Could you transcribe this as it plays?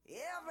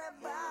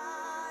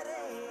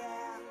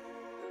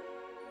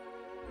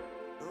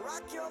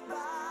Rock your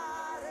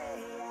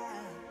body,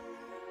 yeah.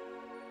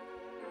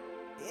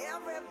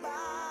 Everybody,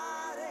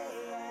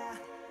 yeah.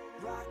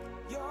 Rock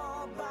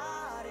your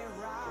body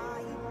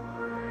right.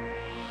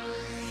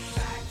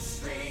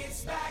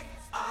 Backstreet's back,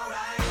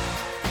 alright.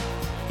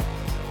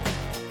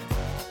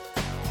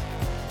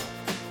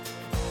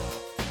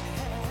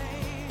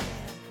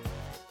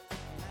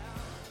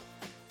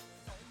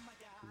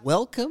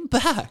 Welcome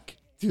back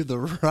to the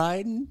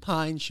Ridin'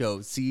 Pine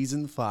Show,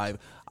 Season 5.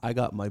 I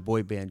got my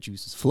boy band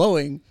juices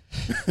flowing.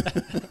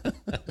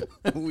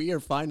 We are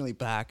finally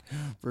back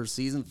for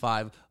Season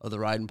 5 of the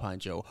Ridin' Pine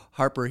Show.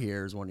 Harper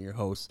here is one of your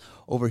hosts.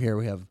 Over here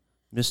we have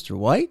Mr.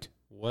 White.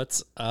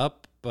 What's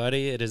up,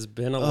 buddy? It has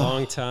been a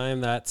long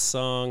time. That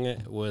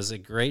song was a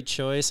great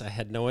choice. I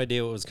had no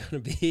idea what it was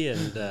going to be,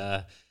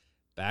 and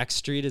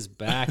Backstreet is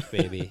back,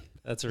 baby.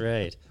 That's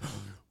right.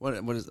 What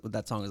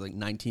that song is like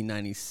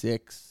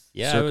 1996?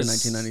 Yeah, circa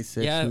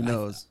 1996. Yeah, who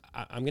knows?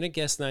 I'm going to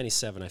guess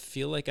 97. I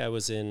feel like I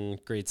was in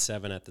grade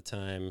 7 at the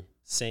time,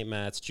 St.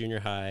 Matt's,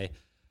 junior high,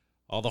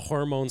 all the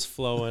hormones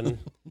flowing.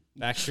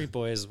 Backstreet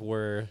Boys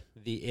were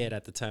the it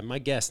at the time. My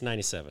guess,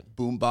 97.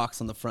 Boombox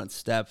on the front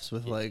steps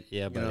with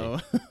Yeah, buddy. You know.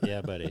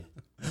 Yeah, buddy.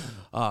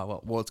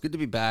 Well, it's good to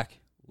be back.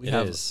 We It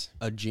have is.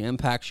 a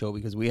jam-packed show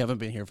because we haven't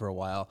been here for a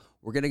while.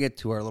 We're going to get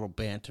to our little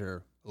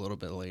banter a little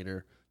bit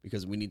later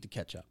because we need to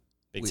catch up.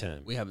 Big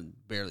time. We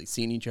haven't barely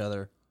seen each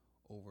other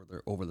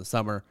over the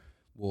summer.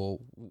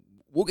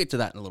 We'll get to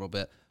that in a little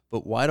bit,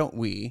 but why don't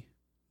we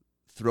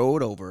throw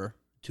it over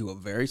to a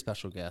very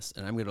special guest,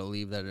 and I'm going to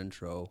leave that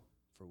intro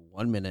for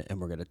 1 minute,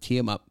 and we're going to tee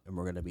him up, and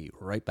we're going to be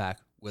right back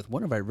with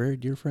one of our very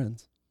dear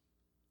friends.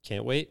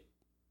 Can't wait.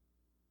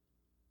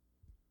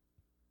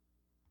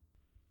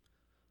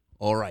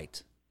 All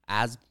right,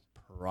 as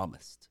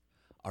promised,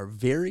 our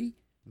very,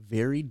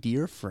 very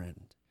dear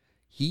friend,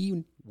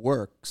 he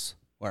works,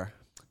 or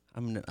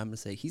I'm gonna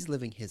say he's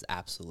living his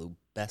absolute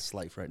best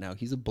life right now.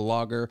 He's a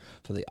blogger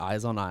for the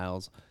Eyes on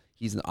Isles.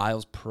 He's an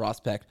Isles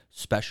prospect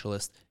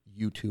specialist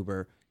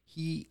YouTuber.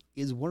 He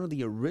is one of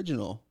the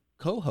original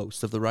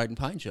co-hosts of the Ridin'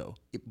 Pine Show,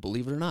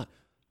 believe it or not.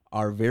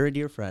 Our very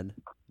dear friend,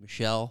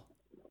 Michelle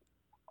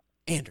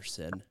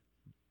Anderson.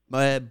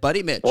 My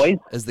buddy Mitch, Boys.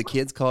 as the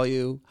kids call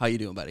you. How you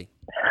doing, buddy?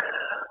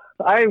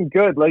 I'm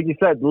good. Like you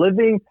said,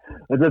 living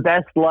the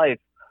best life.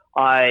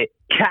 I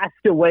cast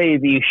away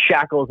the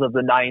shackles of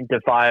the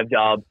 9-to-5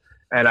 job,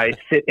 and I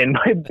sit in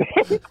my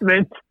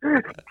basement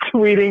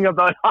tweeting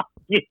about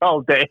hockey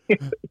all day.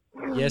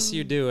 Yes,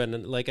 you do.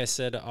 And like I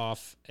said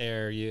off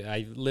air,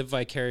 I live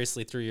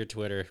vicariously through your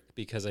Twitter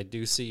because I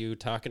do see you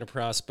talking to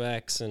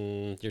prospects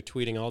and you're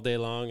tweeting all day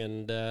long.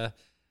 And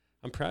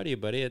I'm proud of you,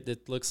 buddy.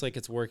 It looks like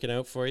it's working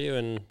out for you.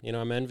 And,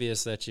 I'm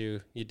envious that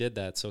you did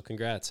that. So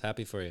congrats.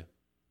 Happy for you.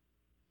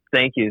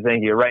 Thank you.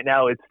 Right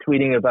now it's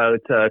tweeting about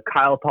Zach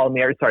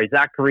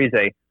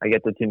Parise. I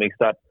get the two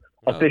mixed up.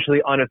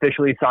 Officially,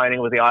 unofficially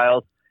signing with the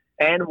Isles.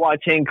 And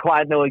watching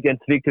Kladno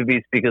against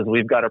Viktovic because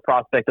we've got a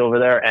prospect over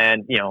there.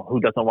 And, who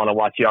doesn't want to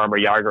watch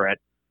Jaromir Jagr at,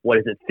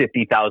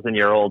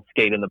 50,000-year-old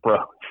skate in the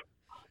pros?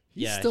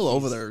 He's still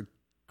over there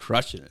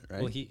crushing it,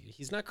 right? Well,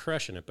 he's not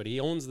crushing it, but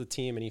he owns the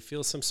team and he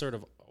feels some sort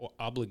of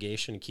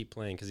obligation to keep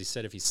playing because he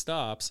said if he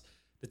stops,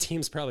 the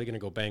team's probably going to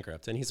go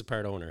bankrupt, and he's a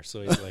part owner. So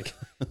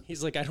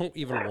he's like, I don't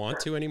even want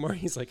to anymore.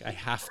 He's like, I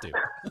have to.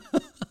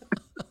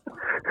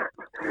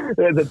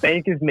 The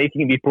bank is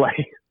making me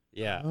play.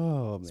 Yeah.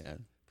 Oh,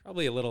 man.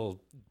 Probably a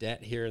little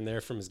debt here and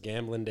there from his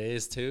gambling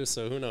days too.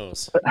 So who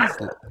knows?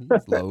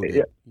 He's loaded.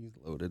 Yeah. He's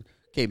loaded.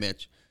 Okay,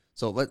 Mitch.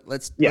 So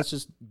let's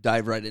just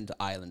dive right into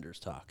Islanders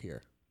talk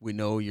here. We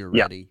know you're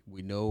ready.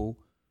 We know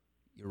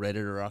you're ready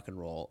to rock and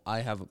roll. I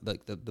have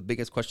the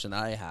biggest question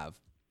I have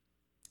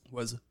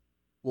was,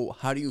 well,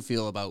 how do you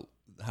feel about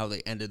how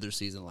they ended their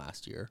season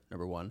last year,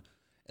 number one?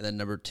 And then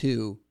number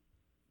two,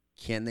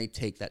 can they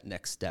take that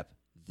next step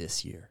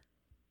this year?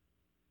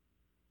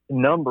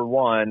 Number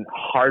one,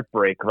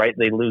 heartbreak, right?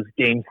 They lose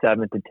Game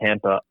 7 to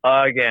Tampa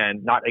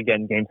again. Not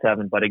again Game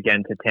 7, but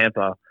again to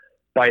Tampa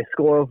by a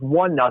score of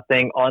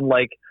 1-0 on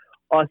like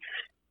a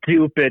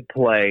stupid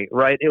play,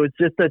 right? It was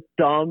just a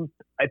dumb.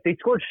 They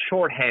scored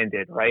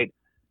shorthanded, right?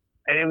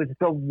 And it was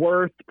the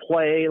worst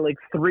play, like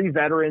three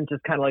veterans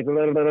just kind of like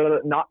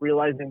not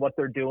realizing what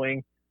they're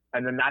doing.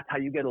 And then that's how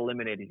you get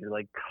eliminated. You're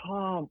like,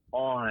 come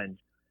on.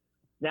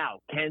 Now,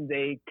 can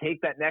they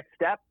take that next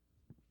step?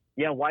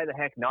 Yeah, why the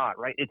heck not,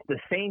 right? It's the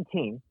same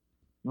team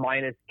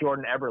minus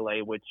Jordan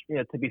Eberle, which,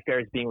 to be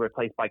fair, is being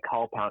replaced by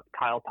Kyle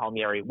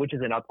Palmieri, which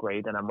is an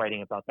upgrade, and I'm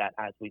writing about that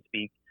as we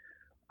speak.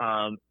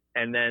 And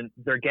then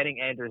they're getting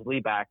Anders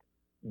Lee back,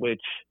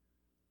 which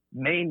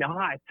may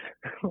not,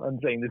 I'm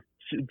saying this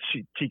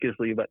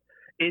cheekishly, but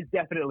is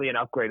definitely an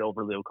upgrade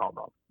over Leo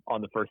Komarov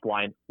on the first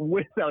line,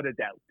 without a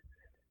doubt.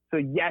 So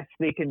yes,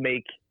 they can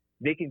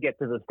get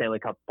to the Stanley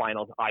Cup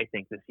Finals, I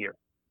think, this year.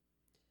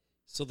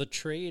 So the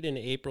trade in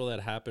April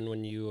that happened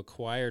when you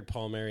acquired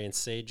Palmieri and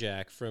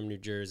Sajak from New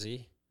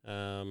Jersey,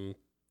 how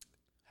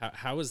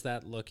is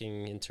that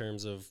looking in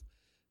terms of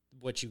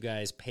what you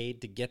guys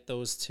paid to get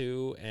those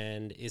two?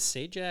 And is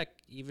Sajak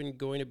even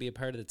going to be a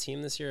part of the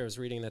team this year? I was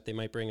reading that they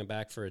might bring him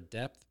back for a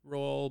depth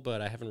role,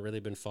 but I haven't really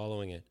been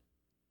following it.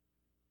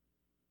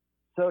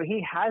 So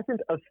he hasn't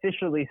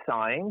officially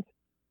signed,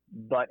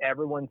 but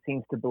everyone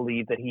seems to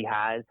believe that he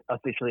has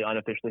officially,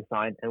 unofficially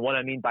signed. And what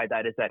I mean by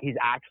that is that he's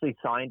actually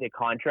signed a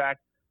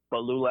contract, but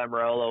Lou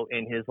Lamoriello,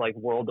 in his like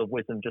world of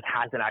wisdom, just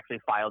hasn't actually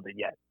filed it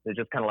yet. They're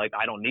just kind of like,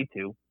 I don't need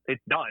to.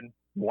 It's done.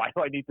 Why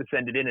do I need to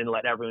send it in and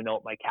let everyone know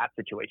what my cap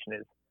situation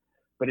is?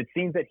 But it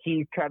seems that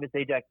Travis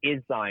Zajac,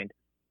 is signed.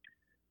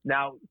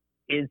 Now,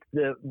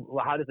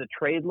 how does the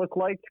trade look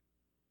like?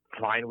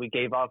 Fine, we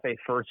gave off a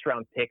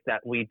first-round pick that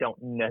we don't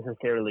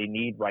necessarily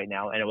need right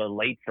now, and it was a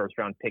late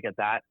first-round pick at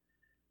that.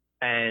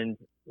 And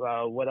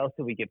what else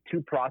did we give?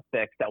 2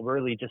 prospects that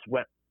really just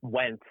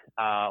went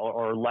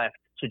or left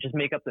to just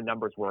make up the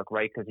numbers work,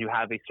 right? Because you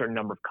have a certain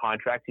number of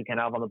contracts you can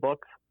have on the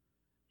books.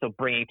 So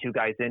bringing 2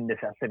 guys in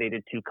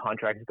necessitated 2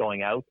 contracts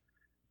going out.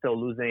 So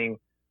losing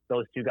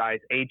those 2 guys,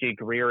 AJ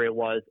Greer it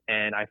was,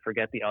 and I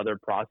forget the other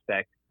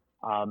prospect,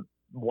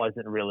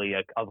 wasn't really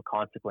of a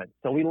consequence.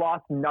 So we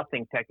lost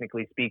nothing,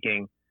 technically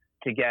speaking,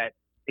 to get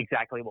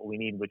exactly what we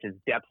need, which is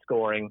depth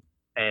scoring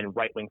and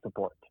right wing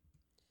support.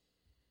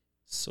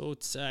 So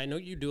I know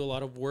you do a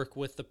lot of work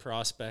with the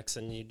prospects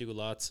and you do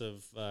lots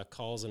of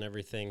calls and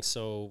everything.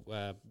 So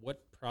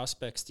what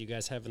prospects do you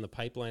guys have in the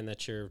pipeline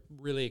that you're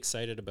really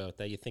excited about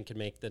that you think can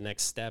make the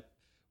next step,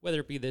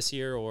 whether it be this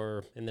year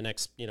or in the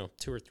next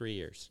 2 or 3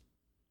 years?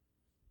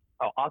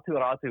 Oh, Atu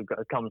Ratu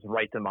comes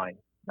right to mind,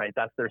 right?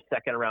 That's their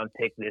second round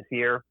pick this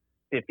year,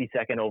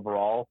 52nd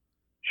overall.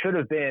 Should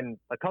have been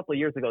a couple of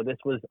years ago. This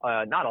was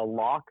not a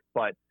lock,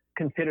 but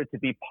considered to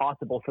be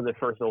possible for the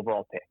first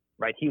overall pick,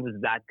 right? He was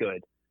that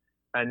good.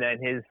 And then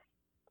his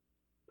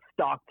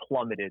stock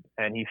plummeted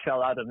and he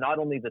fell out of not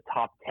only the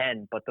top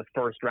 10, but the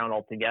first round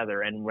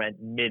altogether and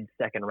went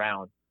mid-second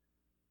round.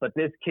 But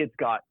this kid's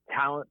got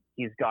talent.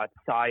 He's got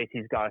size.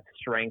 He's got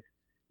strength.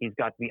 He's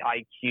got the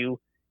IQ.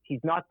 He's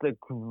not the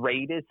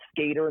greatest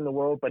skater in the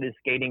world, but his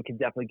skating can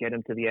definitely get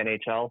him to the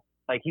NHL.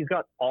 Like, he's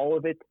got all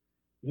of it.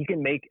 He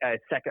can make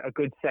a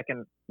good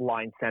second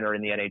line center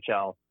in the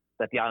NHL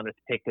that the Islanders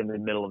picked in the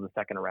middle of the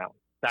second round.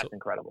 That's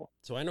incredible.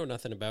 So I know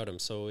nothing about him.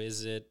 So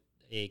is it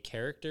a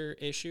character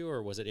issue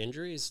or was it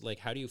injuries? Like,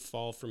 how do you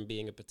fall from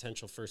being a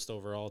potential first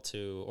overall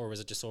or was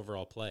it just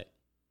overall play?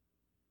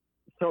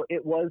 So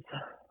it was,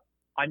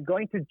 I'm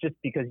going to, just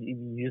because you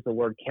use the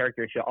word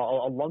character issue,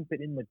 I'll lump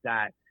it in with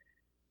that.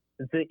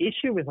 The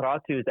issue with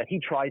Ratu is that he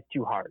tries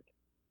too hard.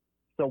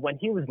 So when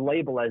he was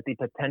labeled as the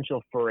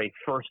potential for a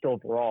first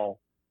overall,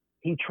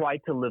 he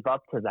tried to live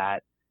up to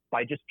that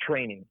by just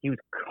training. He was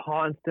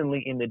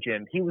constantly in the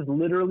gym. He was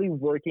literally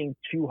working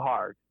too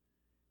hard.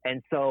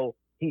 And so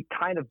he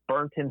kind of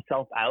burnt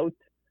himself out.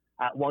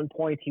 At one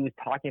point, he was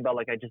talking about,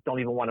 like, I just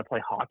don't even want to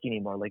play hockey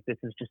anymore. Like, this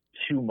is just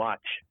too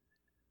much.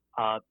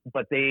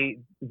 But they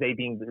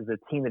being the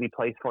team that he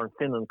plays for in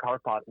Finland,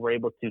 Karpat, were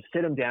able to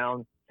sit him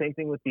down. Same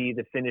thing with the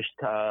Finnish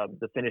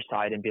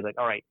side, and be like,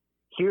 all right,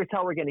 here's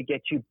how we're going to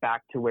get you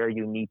back to where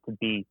you need to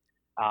be.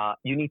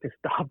 You need to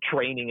stop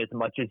training as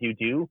much as you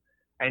do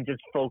and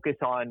just focus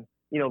on,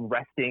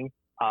 resting,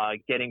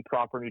 getting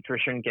proper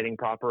nutrition, getting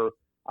proper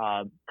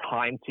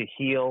time to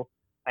heal,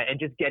 and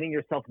just getting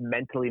yourself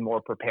mentally more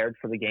prepared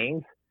for the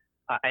games.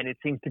 And it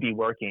seems to be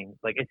working.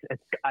 Like,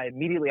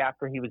 immediately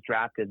after he was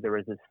drafted, there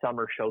was a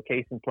summer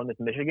showcase in Plymouth,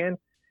 Michigan,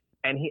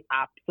 and he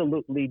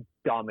absolutely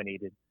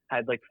dominated.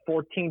 Had like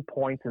 14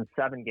 points in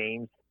 7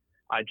 games.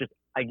 Just,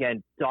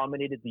 again,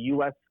 dominated the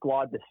U.S.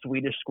 squad, the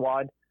Swedish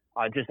squad.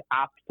 Just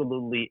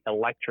absolutely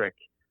electric.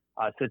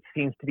 So it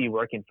seems to be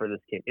working for this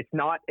kid. It's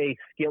not a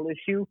skill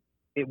issue.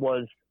 It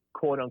was,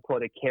 quote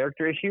unquote, a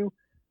character issue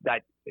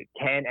that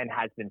can and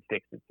has been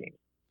fixed, it seems.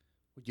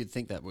 Would you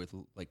think that with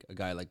like a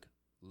guy like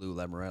Lou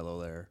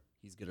Lamoriello there,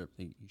 he's going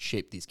to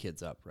shape these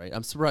kids up, right?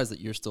 I'm surprised that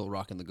you're still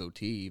rocking the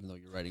goatee, even though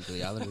you're writing for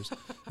the Islanders.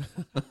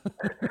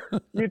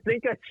 You'd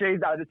think I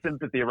shaved out of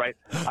sympathy, right?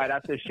 I'd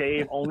have to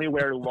shave, only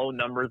wear low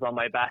numbers on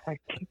my back.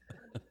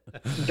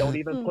 Don't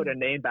even put a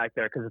name back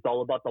there because it's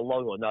all about the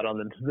logo, not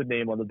on the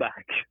name on the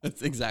back.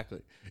 That's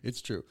exactly.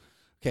 It's true.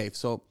 Okay,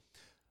 so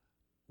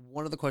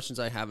one of the questions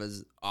I have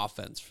is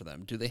offense for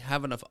them. Do they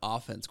have enough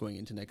offense going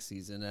into next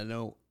season? I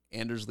know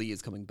Anders Lee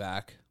is coming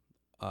back.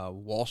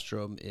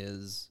 Wallstrom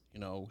is,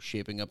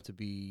 shaping up to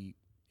be,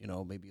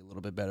 maybe a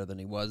little bit better than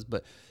he was.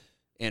 But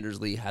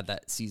Anders Lee had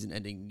that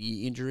season-ending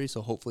knee injury,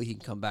 so hopefully he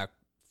can come back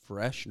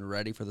fresh and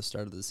ready for the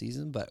start of the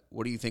season. But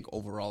what do you think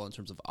overall in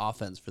terms of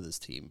offense for this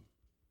team?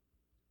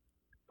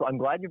 So I'm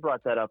glad you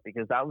brought that up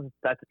because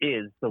that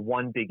is the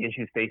one big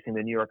issue facing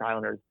the New York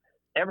Islanders.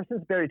 Ever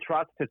since Barry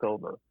Trotz took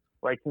over,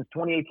 right, since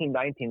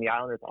 2018-19, the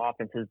Islanders'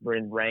 offense has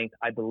been ranked,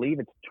 I believe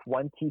it's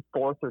 24th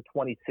or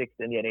 26th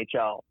in the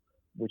NHL,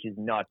 which is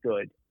not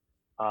good.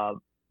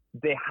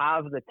 They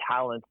have the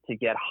talent to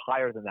get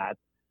higher than that.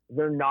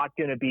 They're not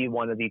going to be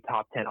one of the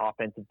top 10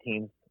 offensive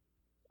teams,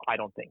 I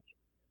don't think.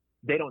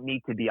 They don't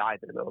need to be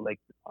either, though. Like,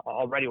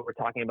 already we're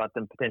talking about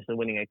them potentially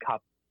winning a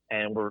cup,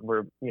 and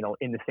we're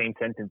in the same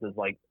sentence as,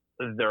 like,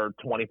 their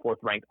 24th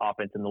ranked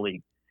offense in the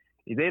league.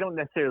 They don't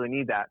necessarily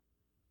need that.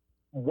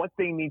 What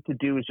they need to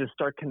do is just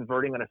start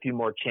converting on a few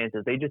more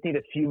chances. They just need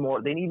a few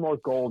more. They need more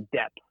goal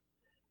depth.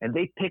 And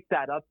they picked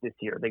that up this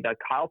year. They got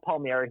Kyle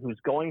Palmieri, who's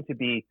going to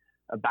be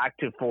back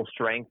to full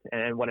strength.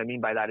 And what I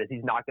mean by that is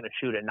he's not going to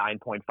shoot at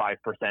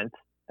 9.5%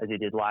 as he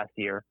did last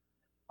year.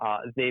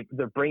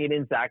 They're bringing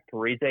in Zach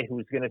Parise,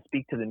 who's going to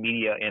speak to the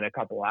media in a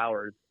couple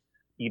hours,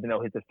 even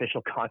though his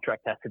official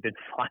contract hasn't been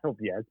filed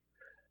yet.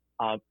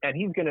 And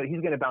he's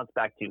gonna bounce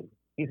back too.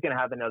 He's gonna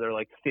have another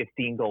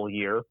 15 goal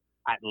year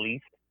at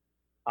least,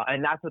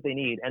 and that's what they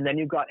need. And then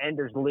you've got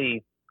Anders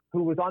Lee,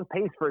 who was on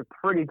pace for a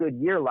pretty good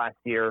year last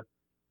year,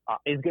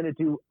 is gonna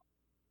do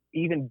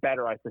even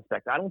better, I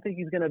suspect. I don't think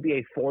he's gonna be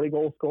a 40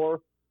 goal scorer,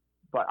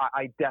 but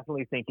I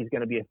definitely think he's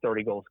gonna be a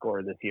 30 goal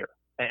scorer this year.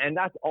 And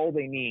that's all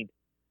they need.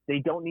 They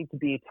don't need to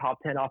be a top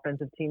 10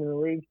 offensive team in the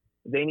league.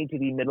 They need to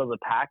be middle of the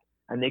pack,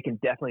 and they can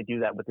definitely do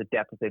that with the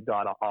depth that they've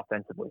got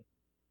offensively.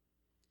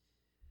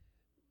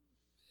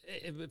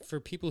 For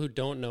people who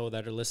don't know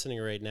that are listening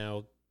right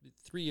now,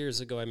 3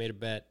 years ago I made a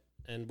bet,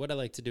 and what I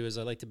like to do is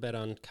I like to bet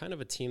on kind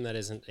of a team that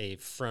isn't a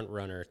front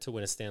runner to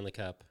win a Stanley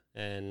Cup.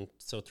 And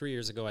so 3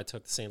 years ago I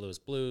took the St. Louis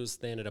Blues.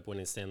 They ended up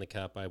winning the Stanley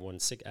Cup. I won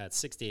at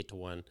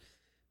 68-1.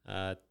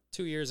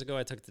 2 years ago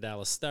I took the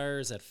Dallas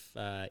Stars at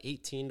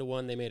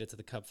 18-1. They made it to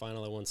the Cup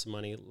final. I won some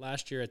money.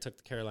 Last year I took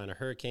the Carolina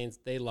Hurricanes.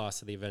 They lost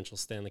to the eventual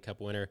Stanley Cup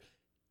winner.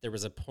 There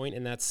was a point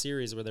in that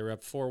series where they were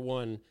up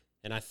 4-1,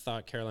 and I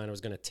thought Carolina was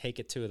going to take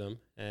it to them,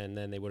 and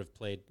then they would have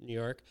played New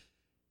York.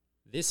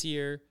 This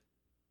year,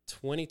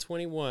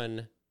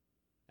 2021,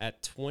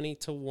 at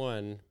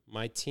 20-1,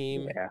 my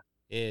team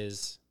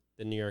is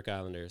the New York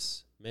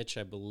Islanders. Mitch,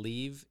 I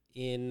believe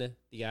in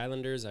the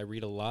Islanders. I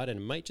read a lot,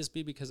 and it might just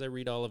be because I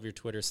read all of your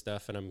Twitter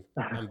stuff, and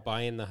I'm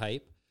buying the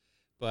hype.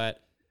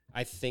 But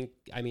I think,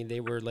 they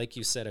were, like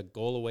you said, a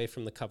goal away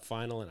from the Cup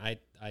final, and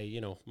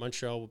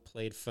Montreal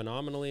played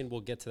phenomenally, and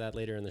we'll get to that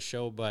later in the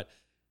show, but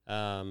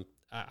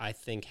I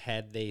think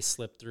had they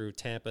slipped through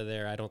Tampa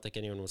there, I don't think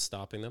anyone was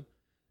stopping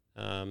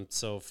them.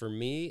 So for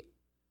me,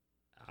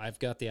 I've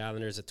got the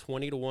Islanders at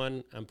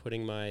 20-1. I'm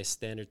putting my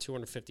standard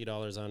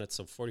 $250 on it,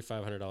 so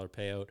 $4,500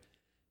 payout.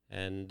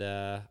 And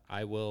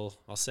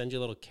I'll send you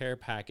a little care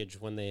package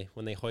when they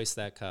hoist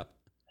that cup.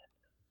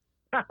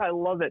 I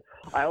love it.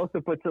 I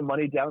also put some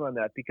money down on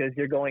that because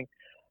you're going,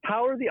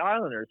 how are the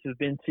Islanders, who've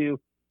been to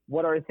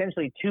what are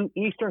essentially two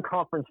Eastern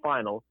Conference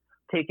finals,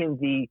 taking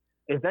the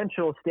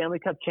eventual Stanley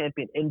Cup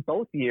champion in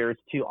both years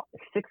to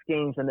 6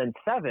 games and then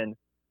 7,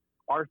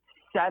 are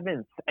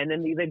 7th. And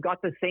then they've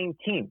got the same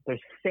team. They're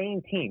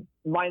same team,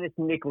 minus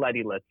Nick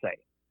Leddy, let's say.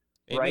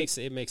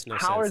 It makes no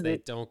sense. They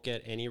don't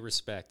get any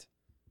respect.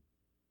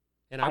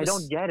 And I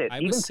don't get it.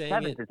 Even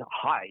 7th is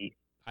high.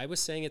 I was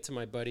saying it to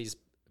my buddies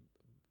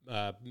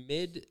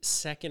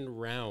mid-second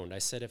round. I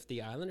said, if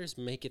the Islanders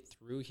make it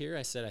through here,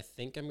 I said, I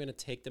think I'm going to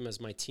take them as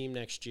my team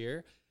next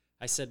year.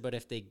 I said, but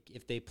if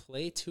they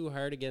play too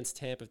hard against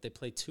Tampa, if they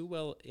play too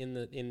well in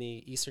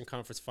the Eastern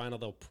Conference final,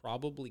 they'll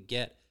probably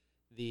get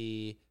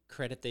the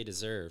credit they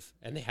deserve.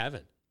 And they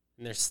haven't.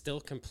 And they're still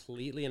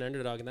completely an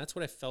underdog. And that's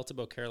what I felt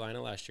about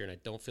Carolina last year. And I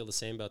don't feel the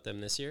same about them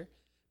this year.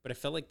 But I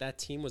felt like that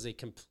team was a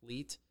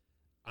complete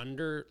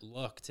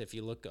underlooked. If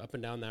you look up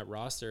and down that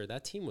roster,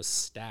 that team was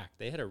stacked.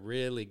 They had a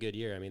really good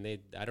year.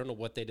 I don't know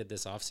what they did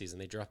this offseason.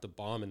 They dropped the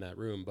bomb in that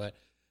room. But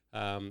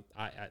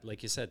I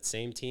like you said,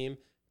 same team.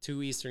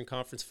 2 Eastern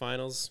Conference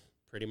finals,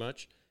 pretty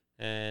much.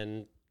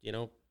 And,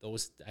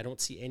 those, I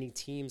don't see any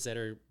teams that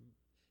are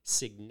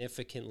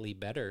significantly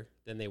better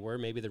than they were.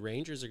 Maybe the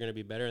Rangers are going to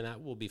be better, and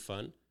that will be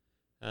fun.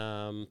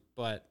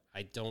 But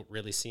I don't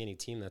really see any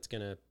team that's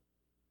going to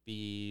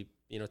be,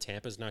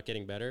 Tampa's not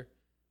getting better.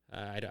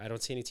 I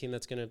don't see any team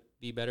that's going to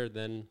be better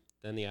than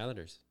the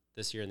Islanders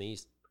this year in the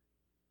East.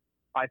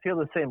 I feel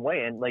the same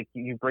way. And,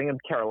 you bring up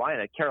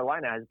Carolina.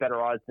 Carolina has better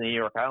odds than the New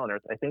York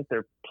Islanders. I think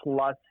they're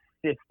plus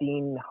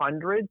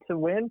 1,500 to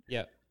win.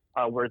 Yeah.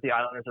 Whereas the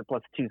Islanders are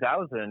plus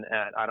 2,000. And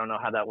I don't know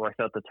how that works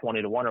out to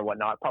 20-1 or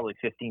whatnot. Probably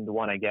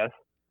 15-1, I guess.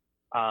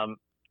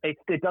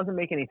 It doesn't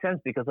make any sense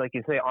because, like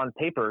you say, on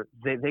paper,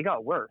 they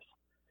got worse.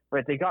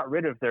 Right? They got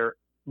rid of their,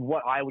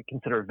 what I would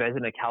consider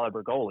Vezina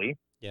caliber goalie.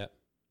 Yeah.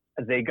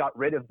 They got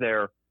rid of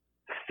their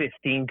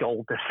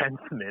 15-goal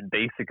defenseman,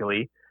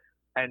 basically,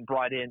 and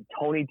brought in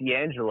Tony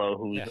DeAngelo,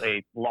 who's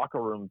a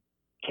locker room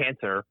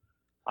cancer,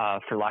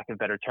 for lack of a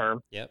better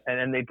term. Yep. And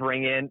then they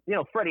bring in,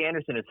 Freddie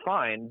Anderson is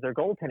fine. Their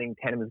goaltending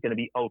tandem is going to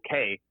be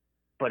okay,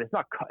 but it's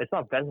not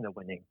Vezina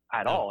winning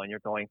at all. And you're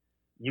going,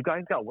 you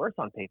guys got worse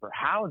on paper.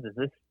 How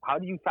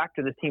do you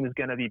factor this team is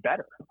going to be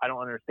better? I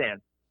don't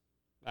understand.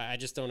 I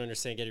just don't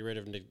understand getting rid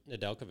of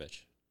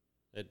Nedeljkovic.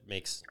 It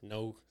makes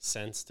no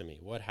sense to me.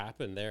 What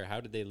happened there? How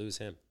did they lose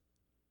him?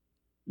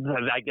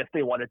 I guess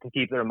they wanted to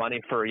keep their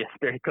money for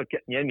Jesperi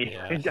Kotkaniemi.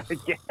 Yeah.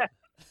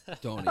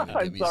 Don't even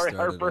get me started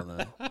Harper. on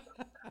that.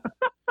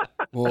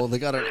 Well, they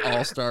got an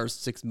all-star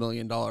 $6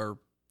 million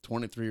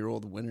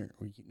 23-year-old winner.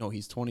 No,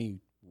 he's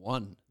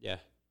 21. Yeah.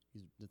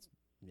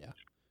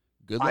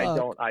 Good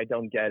luck. I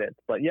don't get it.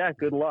 But yeah,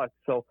 good luck.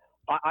 So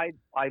I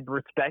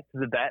respect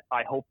the bet.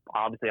 I hope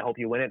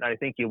you win it, and I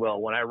think you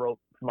will. When I wrote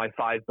my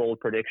 5 bold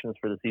predictions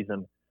for the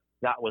season,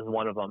 that was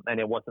one of them, and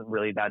it wasn't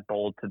really that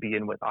bold to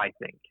begin with. I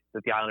think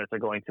that the Islanders are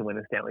going to win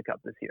the Stanley Cup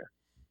this year.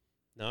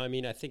 No, I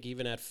mean, I think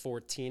even at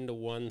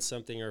 14-1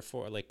 something, or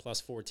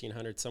plus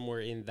 1,400, somewhere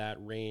in that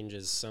range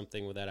is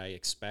something that I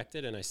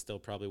expected, and I still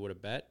probably would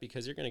have bet,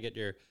 because you're going to get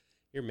your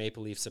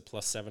Maple Leafs at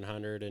plus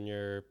 700, and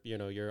your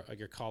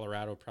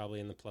Colorado probably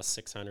in the plus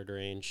 600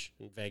 range,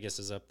 and Vegas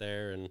is up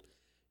there, and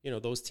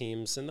those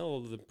teams, and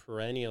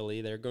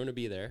perennially they're going to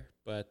be there.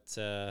 But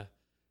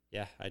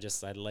yeah, I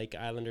like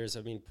Islanders.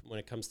 I mean, when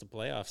it comes to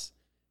playoffs,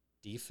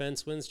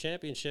 defense wins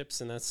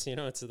championships, and that's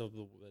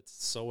it's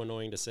so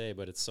annoying to say,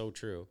 but it's so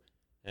true.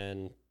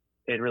 And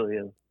it really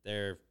is.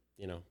 They're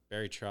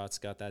Barry Trotz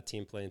got that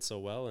team playing so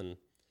well, and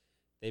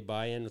they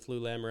buy in with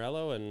Lou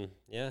Lamoriello, and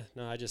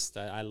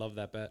I love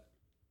that bet.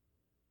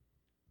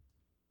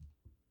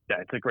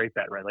 Yeah, it's a great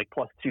bet, right? Like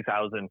plus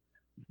 2,000.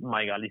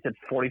 My God, he said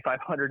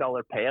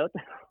 $4,500 payout.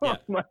 Yeah. Oh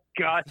my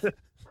God.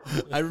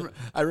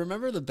 I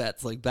remember the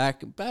bets like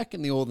back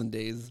in the olden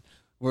days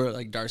where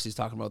like Darcy's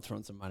talking about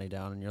throwing some money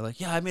down, and you're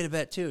like, yeah, I made a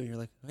bet too. And you're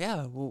like,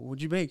 yeah,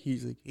 what'd you make?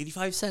 He's like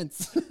 85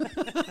 cents.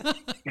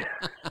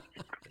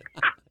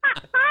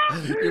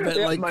 You bet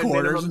like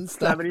quarters and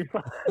stuff.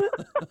 75.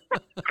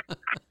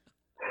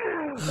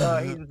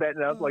 He's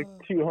betting up like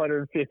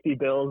 250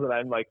 bills, and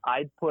I'm like,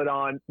 I'd put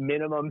on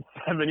minimum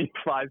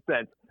 75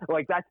 cents.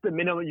 Like that's the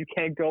minimum. You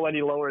can't go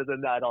any lower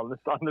than that on the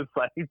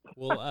site.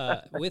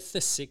 Well, with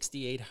the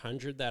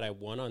 6,800 that I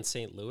won on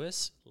St.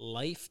 Louis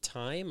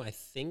lifetime, I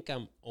think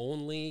I'm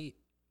only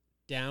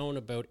down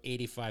about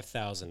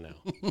 85,000 now.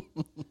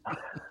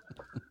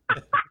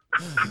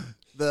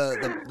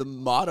 The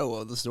motto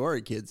of the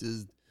story, kids,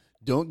 is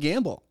don't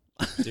gamble.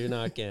 Do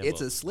not gamble.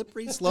 It's a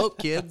slippery slope,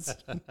 kids.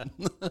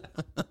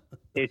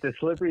 It's a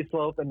slippery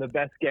slope, and the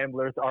best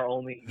gamblers are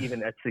only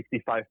even at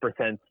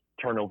 65%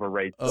 turnover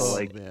rate. So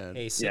man.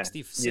 Hey,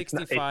 65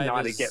 it's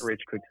not is, a get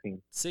rich quick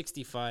scheme.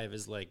 65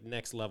 is like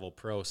next level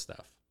pro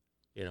stuff.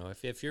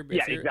 If you're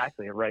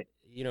exactly right.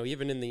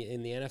 Even in the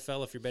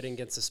NFL, if you're betting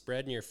against the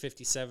spread and you're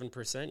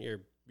 57%,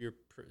 you're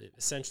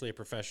essentially a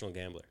professional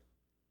gambler.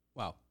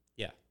 Wow.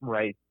 Yeah.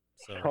 Right.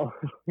 So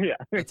yeah,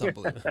 that's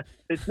unbelievable.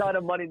 It's not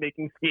a money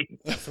making scheme.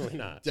 Definitely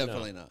not.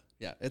 Definitely not.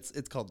 Yeah,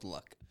 it's called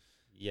luck.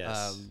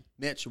 Yes.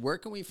 Mitch, where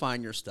can we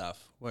find your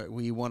stuff?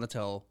 We want to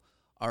tell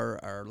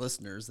our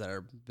listeners that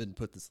have been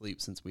put to sleep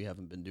since we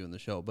haven't been doing the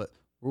show, but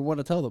we want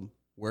to tell them,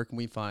 where can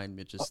we find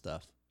Mitch's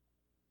stuff?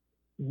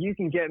 You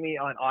can get me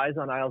on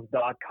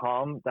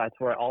eyesonisles.com. That's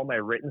where all my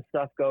written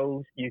stuff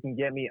goes. You can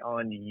get me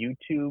on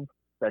YouTube.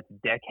 That's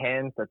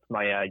Deckhands. That's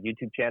my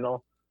YouTube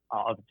channel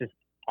of just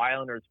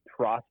Islanders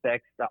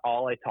prospects.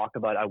 All I talk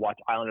about, I watch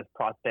Islanders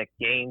prospect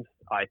games.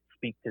 I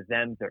speak to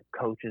them, their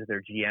coaches,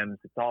 their GMs.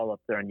 It's all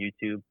up there on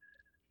YouTube.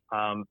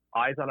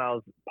 Eyes on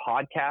Isles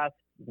podcast,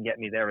 you can get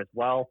me there as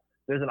well.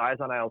 There's an Eyes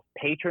on Isles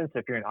patron, so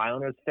if you're an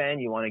Islanders fan,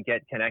 you want to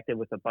get connected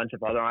with a bunch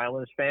of other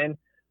Islanders fans,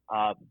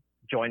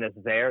 join us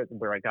there,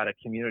 where I got a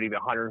community of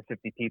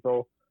 150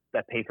 people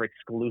that pay for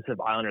exclusive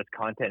Islanders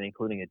content,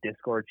 including a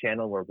Discord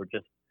channel where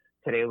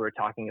today we're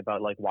talking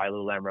about like why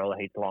Lou Lamoriello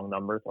hates long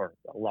numbers or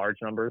large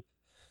numbers.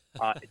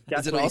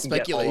 Is it all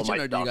speculation,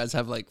 or do you guys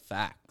have like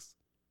facts?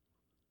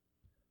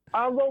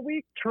 Well,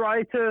 we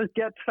try to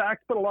get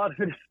facts, but a lot of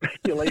it is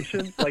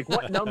speculation. Like,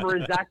 what number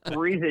is Zach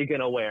Parise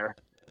going to wear?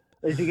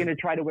 Is he going to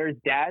try to wear his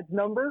dad's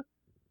number?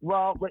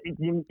 Well,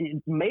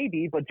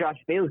 maybe, but Josh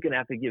Bailey's going to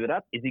have to give it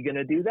up. Is he going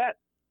to do that?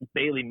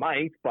 Bailey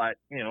might, but,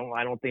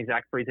 I don't think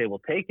Zach Parise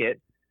will take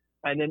it.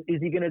 And then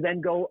is he going to then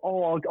go,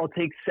 I'll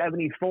take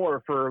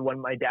 74 for when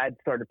my dad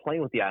started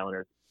playing with the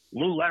Islanders?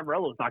 Lou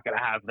Lamoriello's not going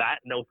to have that.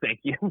 No, thank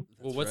you.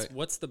 Well,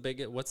 what's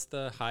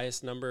the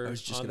highest number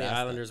on the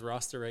Islanders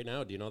roster right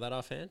now? Do you know that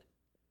offhand?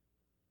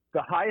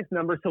 The highest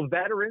number. So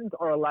veterans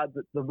are allowed.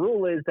 The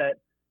rule is that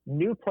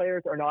new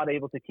players are not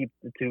able to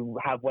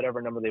have whatever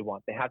number they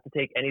want. They have to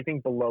take anything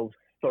below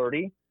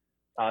 30.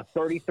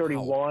 30,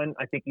 31,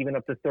 I think even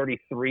up to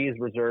 33 is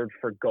reserved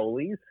for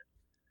goalies.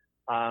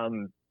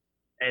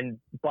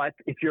 But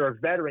if you're a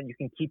veteran, you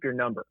can keep your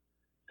number.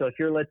 So if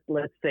you're,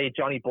 let's say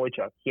Johnny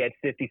Boychuk, he had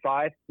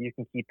 55, you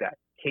can keep that.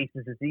 Casey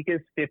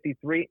Zizekas,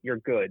 53, you're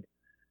good.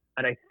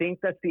 And I think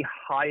that's the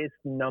highest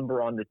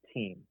number on the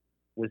team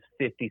was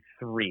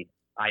 53.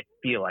 I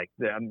feel like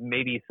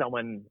maybe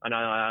an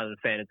Island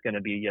fan is going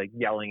to be like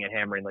yelling and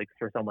hammering like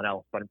for someone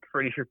else, but I'm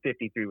pretty sure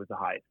 53 was the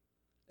highest.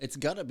 It's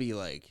got to be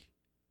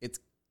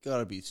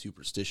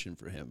superstition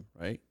for him,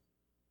 right?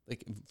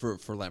 Like for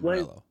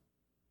Lamoriello.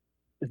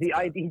 The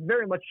idea, he's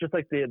very much just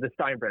like the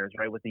Steinbrenners,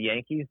 right? With the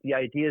Yankees, the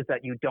idea is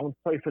that you don't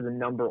play for the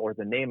number or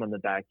the name on the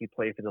back; you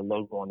play for the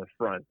logo on the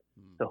front.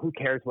 So who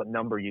cares what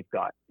number you've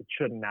got? It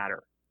shouldn't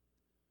matter.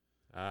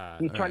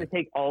 He's trying to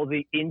take all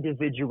the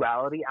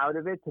individuality out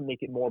of it to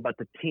make it more about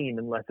the team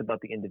and less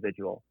about the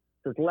individual.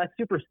 So it's less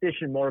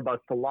superstition, more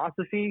about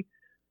philosophy.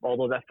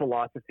 Although that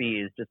philosophy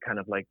is just kind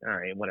of like, all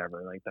right,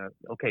 whatever, like that.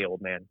 Okay,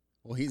 old man.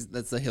 Well,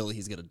 that's the hill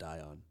he's gonna die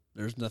on.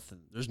 There's nothing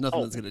that's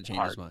gonna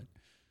change his mind.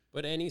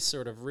 But any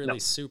sort of really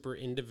super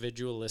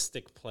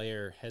individualistic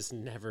player has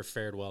never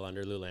fared well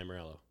under Lou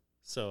Lamoriello.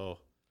 So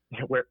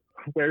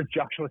Where's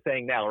Joshua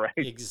saying now, right?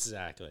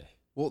 exactly.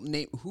 Well,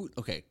 name who.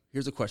 Okay,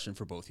 here's a question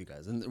for both you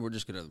guys, and we're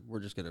just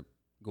gonna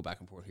go back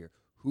and forth here.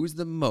 Who's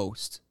the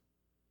most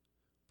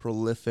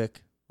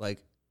prolific, like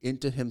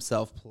into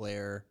himself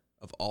player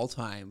of all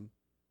time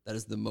that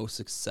is the most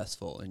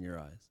successful in your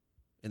eyes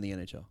in the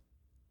NHL?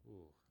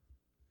 Ooh.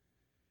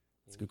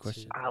 That's a good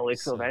question.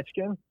 Alex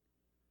Ovechkin?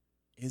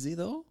 Is he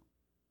though?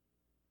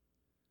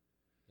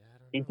 Yeah,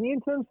 I Is don't know. he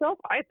into himself?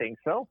 I think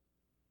so.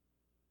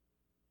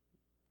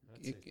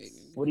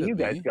 What do you Could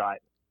guys be. got?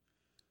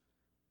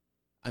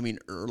 I mean,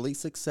 early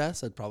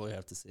success, I'd probably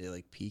have to say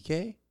like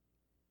PK,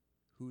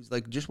 who's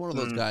like just one of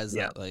those guys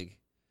yeah. that like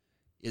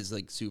is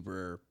like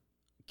super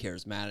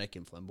charismatic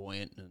and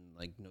flamboyant and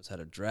like knows how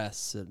to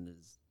dress and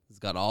has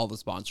got all the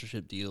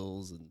sponsorship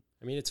deals and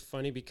I mean, it's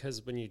funny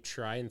because when you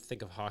try and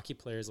think of hockey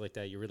players like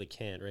that, you really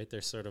can't, right?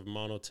 They're sort of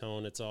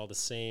monotone. It's all the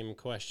same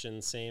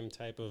questions, same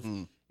type of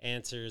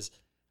answers.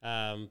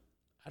 I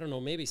don't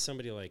know, maybe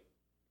somebody like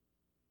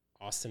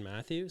Austin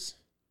Matthews.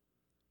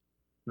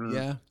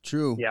 yeah,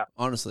 true. Yeah.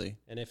 Honestly,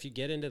 And if you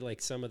get into like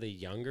some of the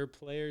younger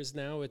players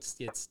now, it's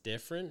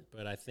different.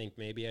 But I think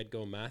maybe I'd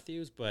go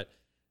Matthews. But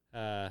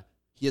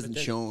he hasn't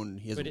then- shown,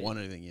 he hasn't but it- won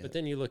anything yet. but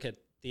then you look at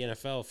the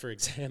NFL, for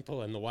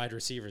example, and the wide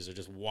receivers are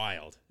just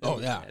wild. Oh,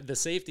 And yeah. the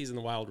safeties and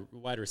the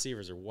wide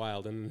receivers are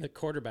wild, and the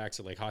quarterbacks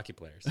are like hockey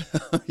players.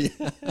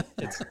 yeah.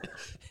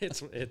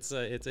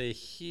 It's a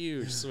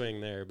huge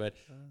swing there. But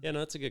yeah, no,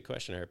 that's a good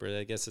question, Harper.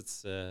 I guess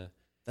it's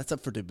That's up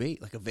for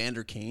debate. Like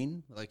Evander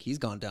Kane, like he's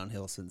gone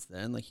downhill since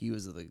then. Like he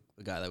was the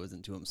guy that was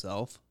into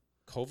himself.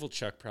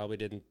 Kovalchuk probably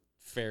didn't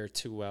fare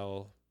too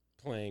well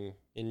playing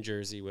in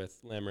Jersey with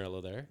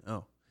Lamoriello there.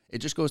 Oh, it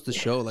just goes to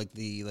show like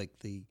the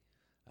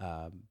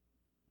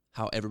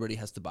how everybody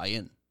has to buy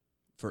in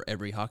for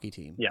every hockey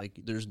team. Yeah. Like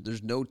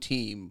there's no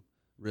team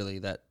really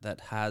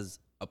that has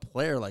a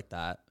player like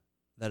that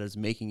is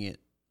making it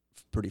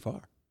pretty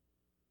far.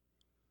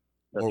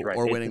 That's Or- right.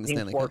 or It's winning a the team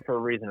Stanley sport Cup. for a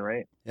reason,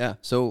 right? Yeah.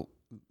 So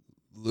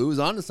Lou's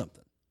onto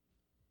something,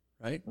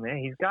 right? Man,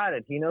 he's got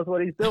it. He knows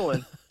what he's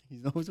doing. He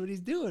knows what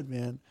he's doing,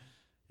 man.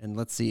 And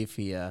let's see if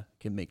he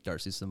can make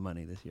Darcy some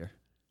money this year.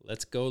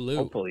 Let's go, Lou.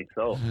 Hopefully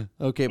so.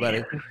 Okay,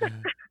 buddy.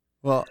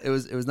 Well, it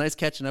was nice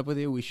catching up with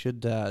you. We should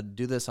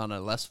do this on a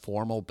less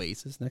formal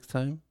basis next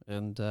time,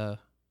 and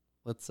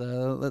let's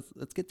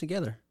get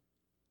together.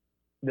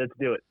 Let's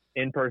do it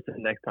in person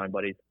next time,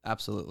 buddies.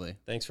 Absolutely.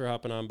 Thanks for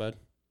hopping on, bud.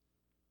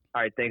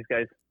 All right, thanks,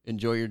 guys.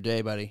 Enjoy your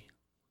day, buddy.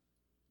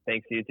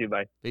 Thanks to you too.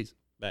 Bye. Peace.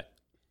 Bye.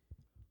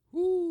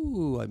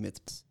 Ooh, I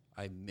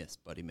miss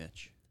Buddy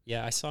Mitch.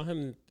 Yeah, I saw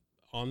him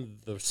on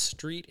the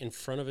street in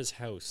front of his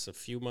house a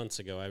few months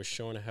ago. I was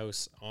showing a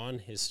house on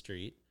his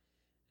street,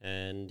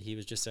 and he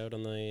was just out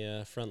on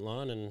the front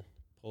lawn and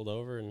pulled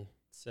over and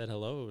said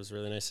hello. It was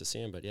really nice to see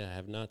him. But yeah, I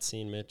have not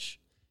seen Mitch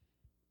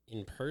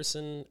in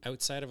person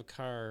outside of a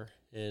car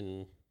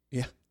in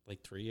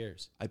like 3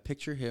 years. I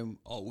picture him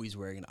always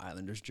wearing an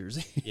Islanders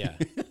jersey. Yeah.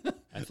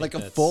 I think like a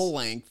that's- full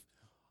length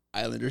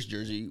Islanders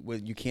jersey where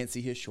you can't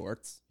see his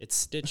shorts. It's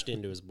stitched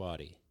into his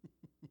body.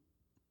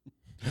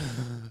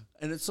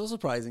 And it's so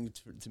surprising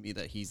to me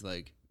that he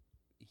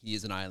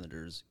is an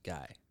Islanders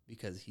guy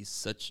because he's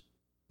such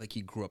like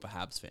he grew up a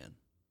Habs fan.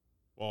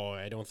 Oh,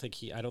 I don't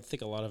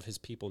think a lot of his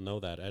people know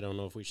that. I don't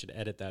know if we should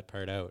edit that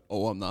part out.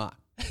 Oh, I'm not.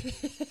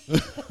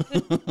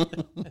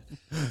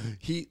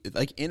 He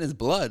like in his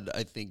blood.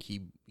 I think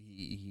he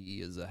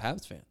is a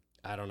Habs fan.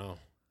 I don't know.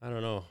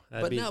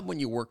 But now when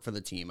you work for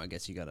the team, I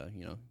guess you gotta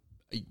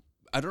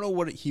I don't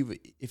know if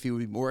he would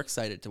be more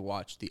excited to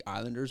watch the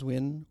Islanders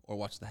win or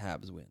watch the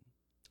Habs win.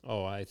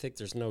 Oh, I think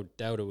there's no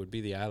doubt it would be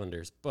the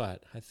Islanders,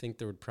 but I think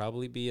there would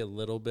probably be a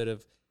little bit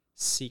of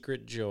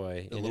secret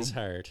joy in his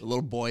heart. The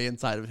little boy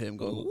inside of him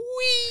going,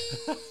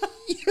 wee.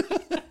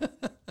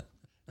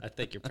 I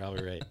think you're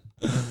probably right.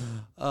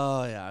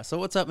 Oh yeah. So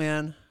what's up,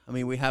 man? I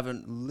mean, we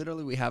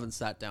haven't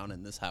sat down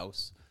in this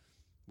house.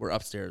 We're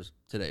upstairs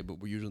today, but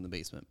we're usually in the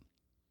basement.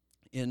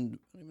 And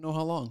I don't even know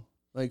how long.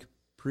 Like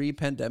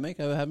pre-pandemic,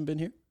 I haven't been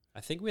here.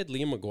 I think we had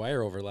Liam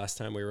McGuire over last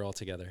time we were all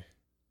together.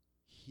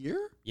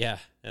 Here? Yeah,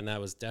 and that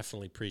was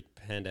definitely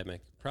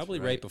pre-pandemic. Probably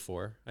right. right.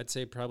 before. I'd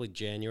say probably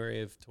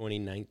January of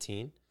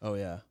 2019, Oh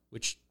yeah.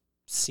 which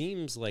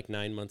seems like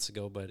 9 months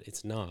ago, but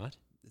it's not.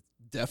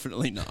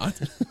 Definitely not.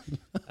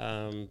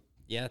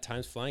 Yeah,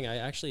 time's flying.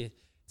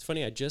 It's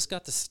funny, I just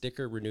got the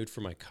sticker renewed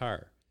for my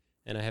car,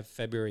 and I have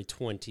February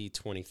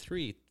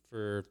 2023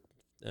 for,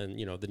 the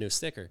new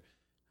sticker,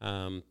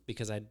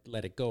 because I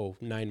let it go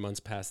 9 months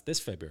past this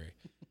February.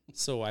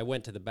 So I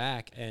went to the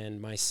back,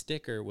 and my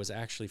sticker was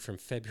actually from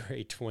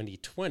February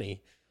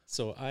 2020.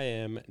 So I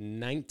am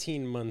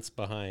 19 months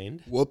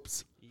behind.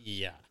 Whoops.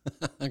 Yeah.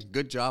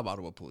 Good job,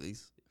 Ottawa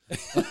Police.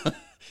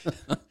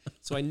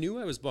 So I knew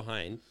I was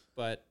behind,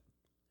 but,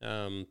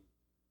 and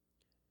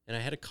I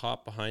had a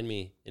cop behind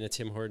me in a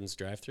Tim Hortons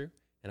drive-thru,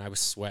 and I was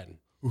sweating.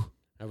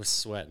 I was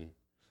sweating.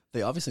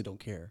 They obviously don't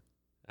care.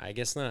 I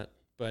guess not.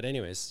 But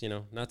anyways,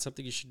 not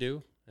something you should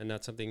do. and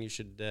not something you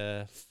should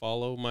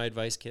follow. My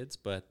advice, kids.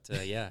 But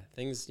yeah,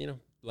 things,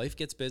 life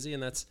gets busy,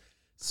 and that's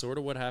sort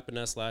of what happened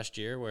to us last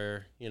year,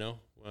 where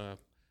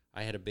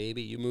I had a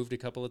baby, you moved a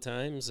couple of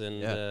times,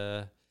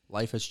 and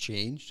Life has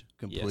changed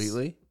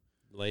completely.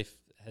 life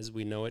as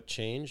we know it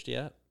changed.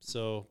 Yeah.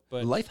 So,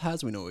 but Life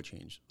has, we know it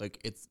changed. Like,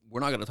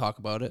 we're not going to talk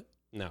about it.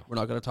 no, We're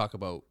not going to talk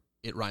about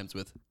it rhymes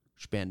with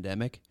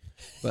spandemic,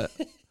 but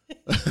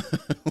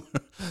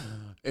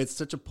it's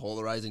such a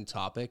polarizing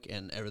topic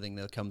and everything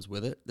that comes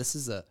with it. This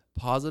is a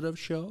positive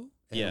show,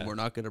 and Yeah. we're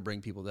not going to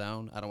bring people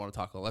down. I don't want to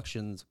talk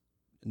elections,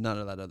 none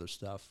of that other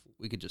stuff.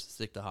 We could just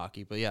stick to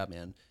hockey. But yeah,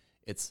 man,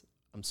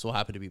 I'm so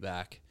happy to be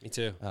back. me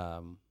too.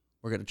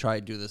 We're going to try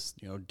and do this,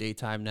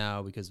 daytime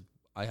now, because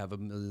I have a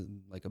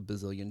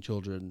bazillion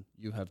children.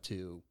 You have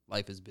two.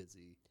 Life is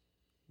busy.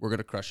 We're going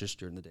to crush this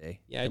during the day.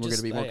 Yeah, and we're going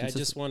to be more I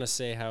consistent. just want to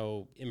say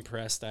how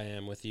impressed I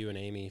am with you and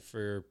Amy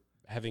for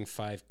having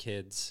 5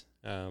 kids,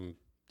 and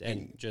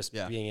just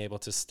yeah. being able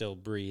to still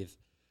breathe.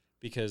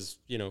 Because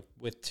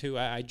with 2,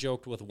 I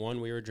joked with 1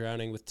 we were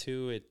drowning. With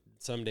 2, it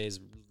some days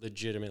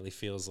legitimately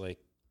feels like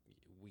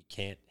we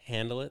can't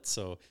handle it.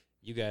 So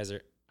you guys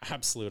are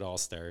absolute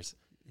all-stars.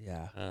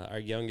 Yeah. Our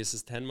youngest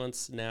is 10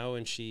 months now,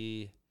 and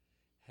she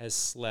has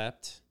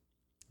slept.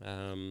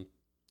 The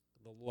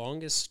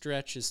longest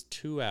stretch is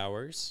 2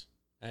 hours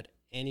at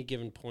any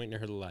given point in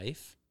her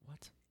life.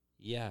 What?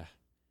 Yeah.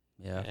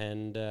 Yeah.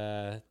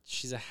 And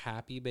she's a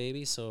happy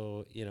baby,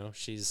 so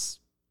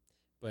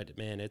but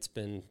man, it's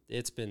been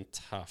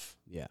tough.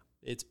 Yeah.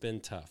 It's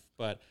been tough.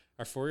 But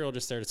our 4-year-old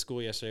just started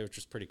school yesterday, which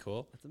was pretty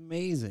cool. That's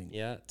amazing.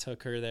 Yeah,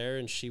 took her there,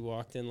 and she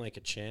walked in like a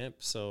champ.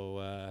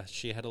 So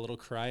she had a little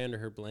cry under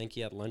her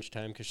blankie at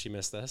lunchtime because she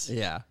missed us.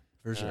 Yeah,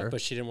 for sure.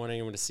 But she didn't want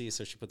anyone to see,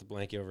 so she put the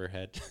blankie over her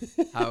head.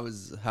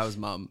 How's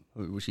mom?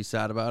 Was she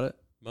sad about it?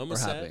 Mom Or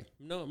was sad. happy?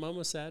 No, Mom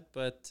was sad,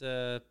 but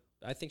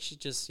I think she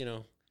just,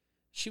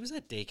 she was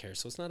at daycare,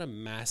 so it's not a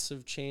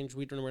massive change.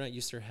 We're not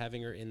used to her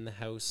having her in the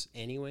house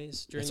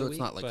anyways during So the it's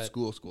week. not like but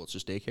school. It's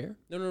just daycare.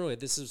 No.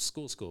 This is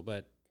school,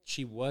 but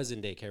she was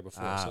in daycare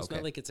before, so it's okay.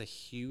 not like it's a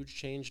huge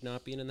change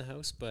not being in the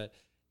house. But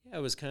yeah,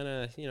 it was kind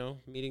of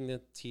meeting the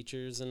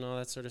teachers and all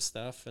that sort of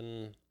stuff,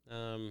 and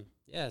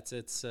yeah,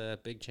 it's a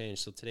big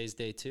change. So today's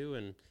day 2,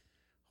 and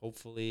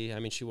hopefully,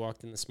 she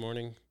walked in this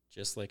morning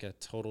just like a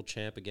total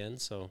champ again.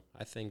 So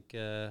I think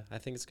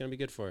it's gonna be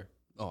good for her.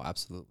 Oh,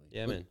 absolutely.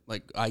 Yeah, But, man.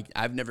 Like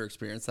I've never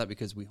experienced that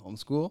because we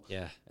homeschool,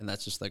 Yeah, and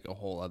that's just like a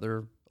whole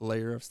other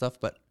layer of stuff.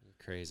 But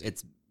crazy.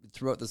 it's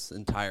throughout this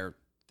entire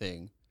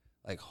thing,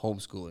 like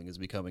homeschooling is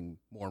becoming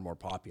more and more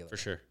popular. for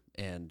sure.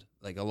 And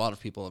like a lot of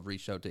people have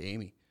reached out to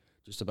Amy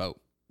just about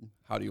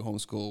how do you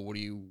homeschool? What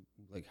do you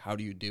like? How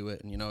do you do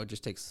it? And it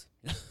just takes.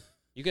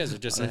 You guys are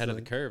just ahead of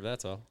the Honestly. curve.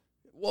 That's all.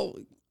 Well,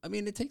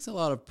 it takes a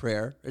lot of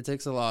prayer. It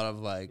takes a lot of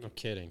like No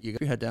kidding. you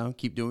got your head down,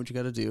 keep doing what you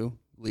got to do,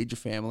 lead your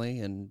family,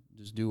 and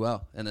just do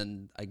well. And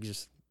then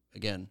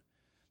again,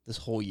 this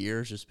whole year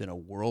has just been a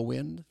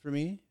whirlwind for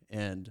me,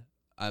 and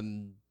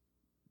I'm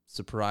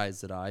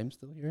surprised that I'm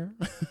still here.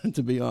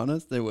 To be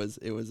honest, there was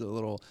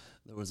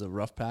a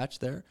rough patch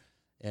there,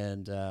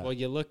 and Well,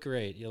 you look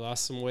great. You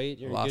lost some weight.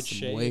 You're in good lost some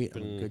shape. weight.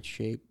 I'm in and good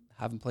shape.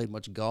 Haven't played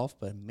much golf,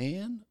 but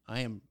man, I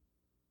am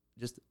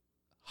just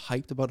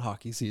hyped about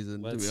hockey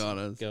season. Let's to be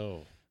honest,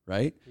 go.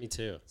 right? Me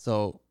too.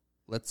 So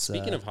let's.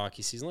 Speaking of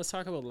hockey season, let's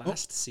talk about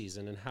last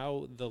season and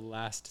how the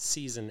last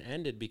season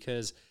ended.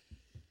 Because,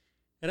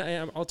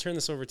 and I'll turn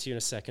this over to you in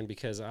a second,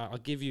 because I'll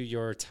give you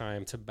your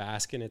time to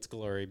bask in its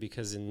glory.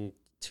 Because in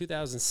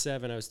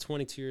 2007, I was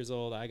 22 years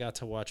old. I got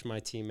to watch my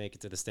team make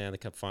it to the Stanley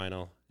Cup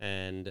final,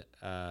 and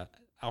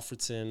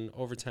Alfredson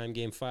overtime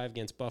game 5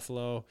 against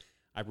Buffalo.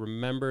 I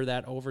remember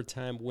that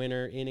overtime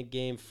winner in a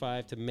game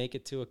 5 to make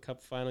it to a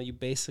cup final. You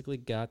basically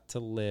got to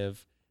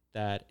live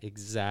that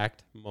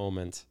exact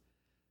moment.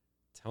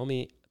 Tell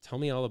me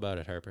all about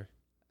it, Harper.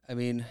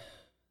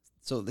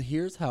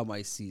 Here's how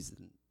my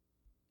season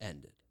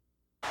ended.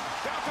 Down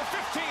to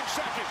 15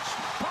 seconds.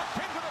 Puck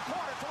pinned to the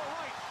corner to the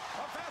right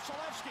of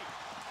Vasilevsky.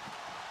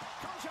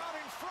 Comes out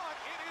in front.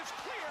 It is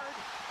cleared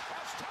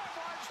as time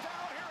winds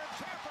down here in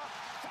Tampa.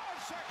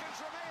 5 seconds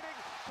remaining.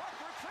 Puck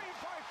retrieved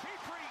by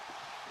Petrie.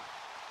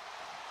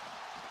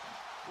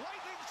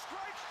 Lightning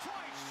strikes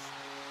twice.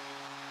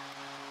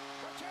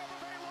 The Tampa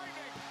Bay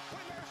Lightning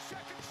win their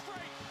second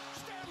straight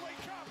Stanley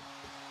Cup.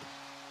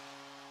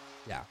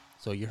 Yeah.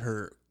 So you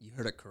heard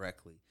it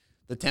correctly.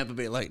 The Tampa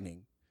Bay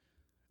Lightning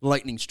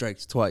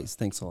strikes twice.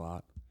 Thanks a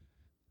lot.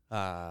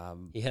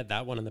 He had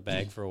that one in the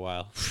bag for a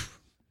while.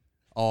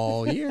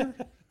 All year.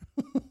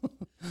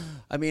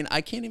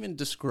 I can't even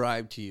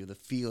describe to you the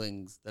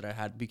feelings that I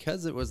had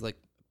because it was like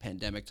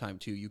pandemic time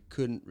too. You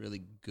couldn't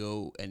really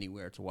go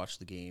anywhere to watch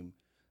the game.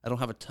 I don't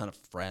have a ton of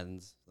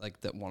friends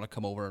that want to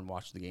come over and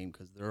watch the game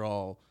because they're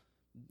all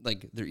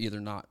they're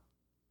either not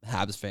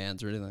Habs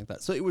fans or anything like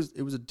that. So it was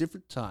a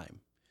different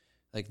time.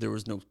 There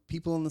was no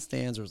people in the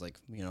stands. There was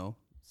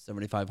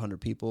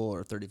 7,500 people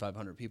or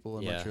 3,500 people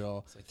in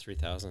Montreal. It's like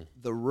 3,000.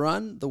 The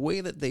run, the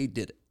way that they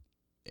did it,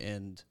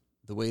 and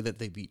the way that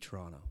they beat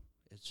Toronto,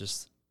 it's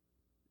just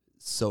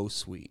so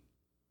sweet.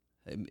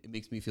 it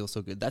makes me feel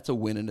so good. That's a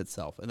win in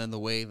itself. And then the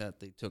way that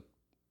they took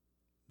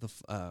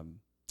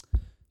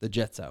the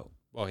Jets out,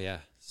 Oh yeah,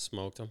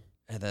 smoked them.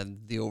 and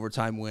then the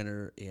overtime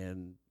winner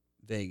in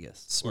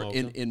Vegas or Smoked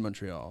in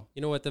Montreal.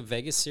 You know what? The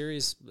Vegas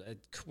series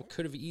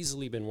could have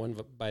easily been won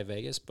by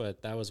Vegas,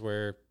 but that was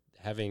where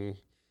having,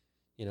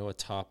 a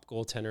top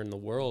goaltender in the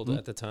world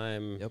at the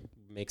time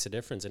makes a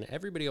difference. And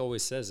everybody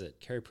always says it.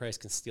 Carey Price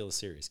can steal a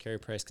series. Carey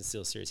Price can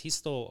steal a series. He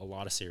stole a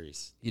lot of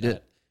series. He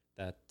did.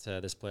 That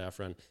this playoff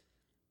run.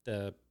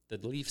 The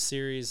Leaf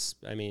series,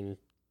 I mean,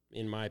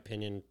 in my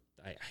opinion,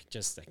 I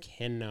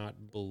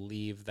cannot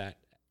believe that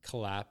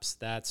collapse.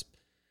 That's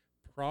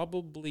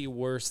probably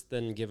worse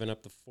than giving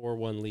up the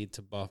 4-1 lead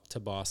to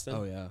Boston.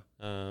 Oh yeah.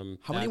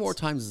 How many more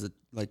times is it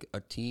like a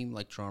team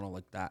like Toronto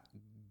like that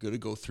going to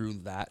go through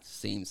that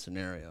same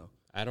scenario?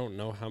 I don't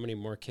know how many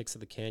more kicks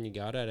of the can you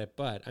got at it,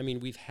 but I mean,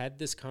 we've had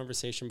this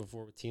conversation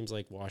before with teams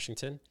like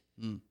Washington,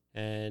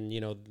 and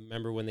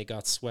remember when they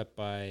got swept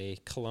by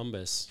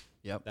Columbus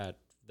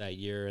that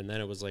year, and then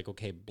it was like,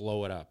 okay,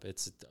 blow it up,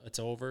 it's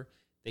over.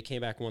 They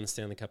came back and won the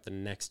Stanley Cup the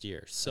next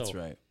year. So That's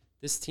right.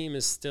 This team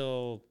is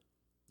still,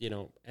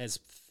 as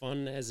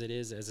fun as it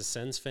is as a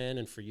Sens fan,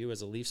 and for you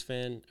as a Leafs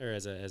fan or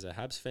as a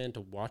Habs fan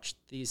to watch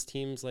these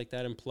teams like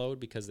that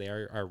implode because they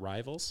are our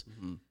rivals.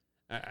 Mm-hmm.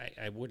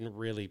 I wouldn't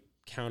really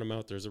count them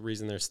out. There's a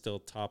reason they're still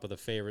top of the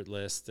favorite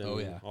list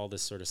and all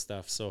this sort of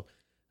stuff. So,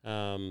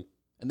 and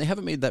they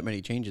haven't made that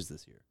many changes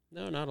this year.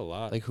 No, not a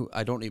lot. Like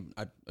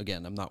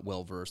I'm not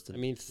well versed in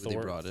who they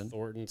brought in.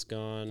 Thornton's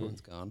gone.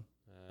 Thornton's gone.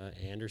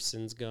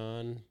 Anderson's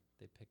gone.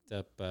 They picked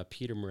up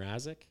Peter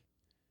Mrazek.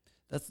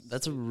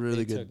 That's a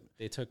really good.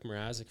 They took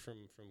Mrazek from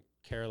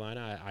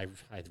Carolina. I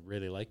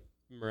really like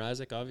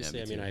Mrazek. Obviously,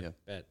 Yeah, me too,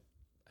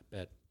 I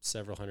bet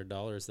several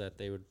 $100s that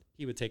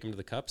he would take him to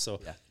the Cup. So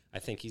I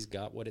think he's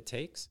got what it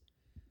takes.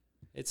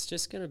 It's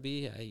just gonna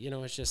be,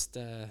 it's just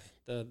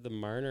the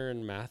Marner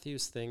and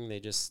Matthews thing. They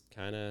just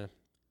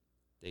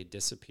they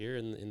disappear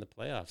in the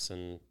playoffs,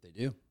 and They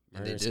do.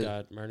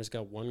 Marner's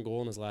got one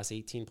goal in his last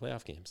 18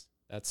 playoff games.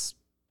 That's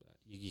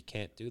you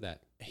can't do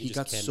that. He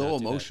got so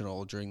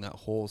emotional during that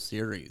whole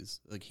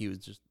series. Like he was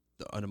just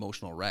an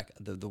emotional wreck.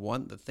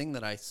 The thing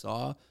that I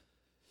saw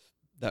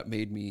that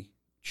made me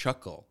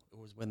chuckle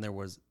was when there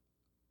was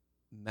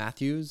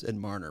Matthews and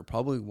Marner,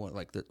 probably one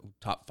like the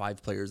top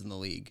 5 players in the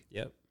league.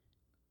 Yep.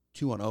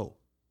 2-0,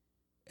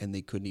 and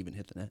they couldn't even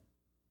hit the net.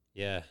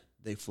 Yeah.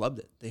 They flubbed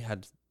it.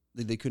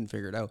 They couldn't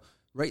figure it out.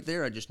 Right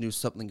there, I just knew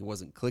something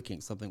wasn't clicking.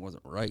 Something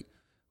wasn't right.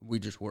 We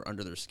just were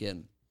under their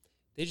skin.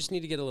 They just need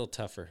to get a little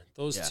tougher.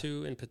 Those Yeah.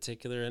 two in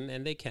particular,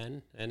 and they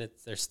can, and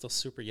they're still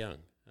super young.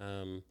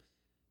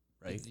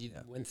 Right?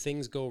 When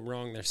things go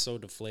wrong, they're so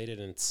deflated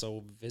and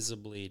so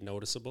visibly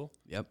noticeable.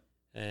 Yep.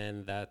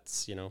 And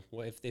that's,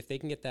 if they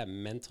can get that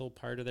mental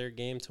part of their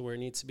game to where it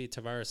needs to be.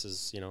 Tavares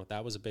is,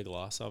 that was a big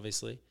loss,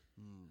 obviously.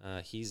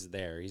 He's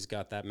there. He's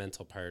got that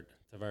mental part.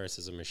 Tavares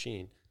is a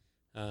machine.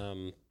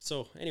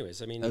 So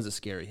anyways, I mean, That was a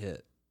scary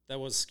hit. that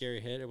was a scary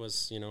hit. It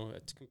was,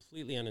 it's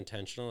completely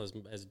unintentional,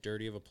 as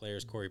dirty of a player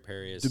as Corey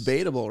Perry is.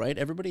 Debatable, right?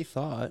 Everybody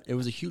thought it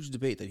was a huge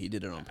debate that he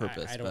did it on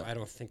purpose. I but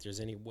don't think there's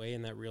any way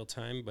in that real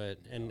time, but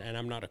and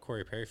I'm not a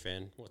Corey Perry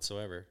fan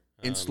whatsoever.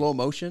 in slow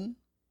motion,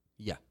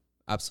 yeah,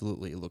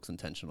 absolutely, it looks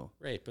intentional.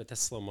 Right, but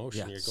that's slow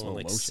motion. Yeah, You're slow going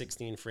like motion.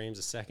 16 frames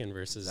a second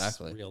versus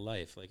Exactly. real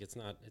life. Like it's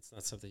not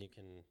something you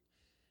can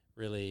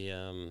really.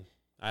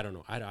 I don't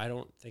know. I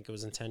don't think it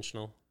was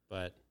intentional,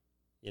 but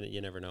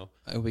you never know.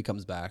 I hope he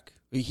comes back.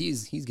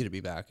 He's going to be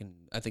back, and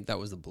I think that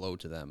was a blow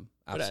to them.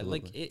 Absolutely.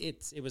 But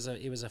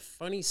it was a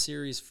funny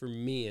series for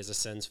me as a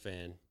Sens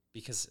fan,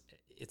 because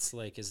it's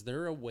like, is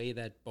there a way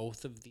that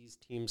both of these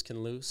teams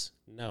can lose?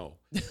 No.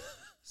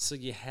 So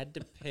you had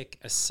to pick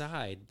a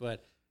side,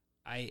 but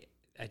I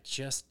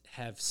just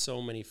have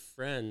so many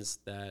friends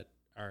that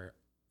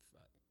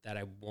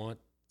I want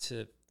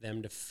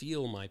them to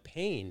feel my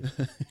pain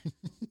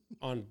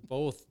on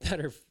both, that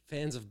are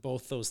fans of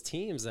both those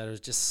teams, that are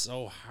just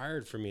so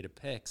hard for me to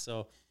pick.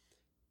 So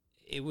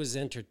it was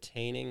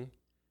entertaining.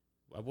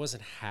 I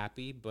wasn't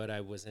happy, but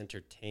I was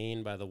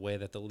entertained by the way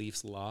that the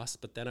Leafs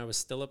lost. But then I was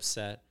still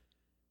upset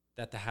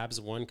that the Habs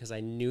won, because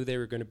I knew they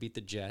were going to beat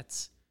the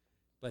Jets.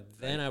 But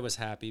then I was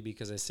happy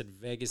because I said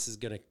Vegas is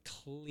going to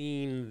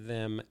clean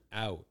them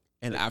out.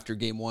 And after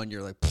game 1,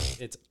 you're like,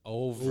 It's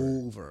over.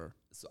 over.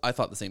 So I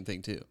thought the same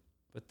thing too.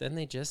 But then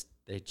they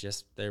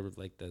were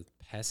like the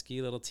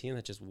pesky little team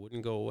that just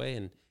wouldn't go away.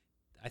 And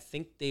I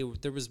think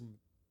there was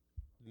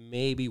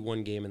maybe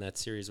one game in that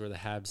series where the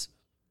Habs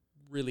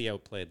really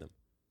outplayed them.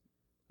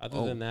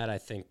 Other than that, I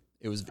think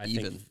It was I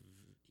even. think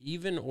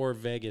even or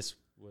Vegas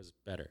was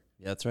better.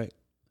 Yeah, that's right.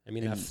 I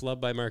mean, that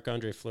flub by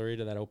Marc-Andre Fleury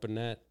to that open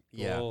net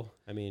goal.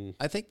 Yeah. I mean,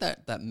 I think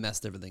that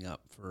messed everything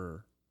up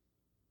for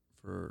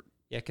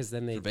yeah, because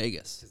then they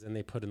Vegas.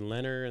 put in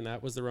Leonard, and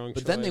that was the wrong choice.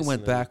 But then they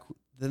went and back.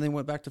 Then they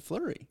went back to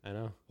Fleury. I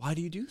know. Why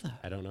do you do that?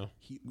 I don't know.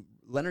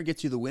 Leonard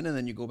gets you the win, and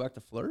then you go back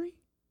to Fleury.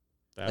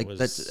 That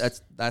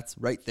That's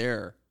right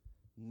there.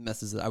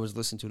 Messes it. I was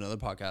listening to another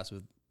podcast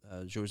with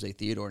Jose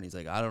Theodore, and he's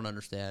like, I don't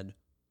understand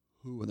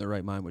who in their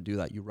right mind would do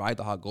that? You ride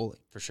the hot goalie.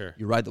 For sure.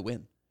 You ride the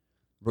win,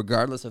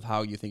 regardless of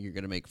how you think you're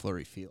going to make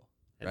Fleury feel,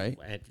 And- right?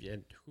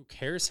 And who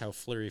cares how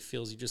Fleury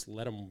feels? You just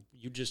let him.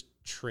 You just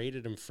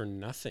traded him for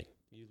nothing.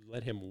 You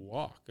let him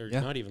walk, or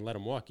Yeah. not even let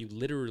him walk. You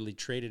literally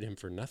traded him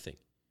for nothing.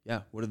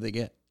 Yeah. What did they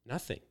get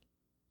Nothing.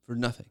 for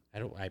nothing?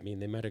 I mean,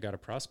 they might have got a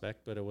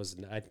prospect, but it was.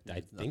 I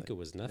think nothing. it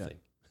was Yeah. nothing.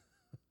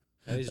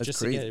 It was That's just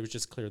crazy. again, it was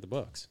just clear the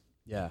books.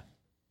 Yeah.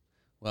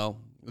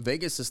 Well,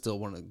 Vegas is still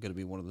going to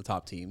be one of the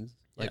top teams.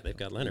 Yeah, they've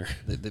got Leonard.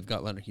 They've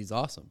got Leonard. He's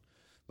awesome.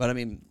 But I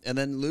mean, and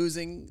then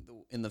losing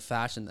in the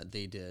fashion that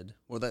they did,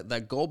 or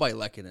that goal by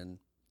Lehkonen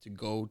to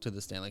go to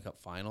the Stanley Cup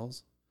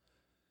Finals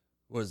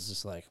was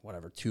just like,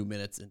 whatever, 2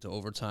 minutes into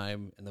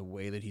overtime, and the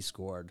way that he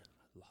scored,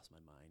 I lost my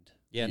mind.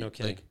 Yeah, He- no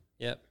kidding. like,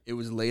 Yep. it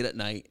was late at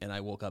night, and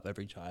I woke up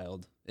every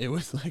child. It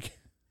was like,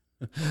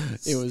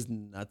 it was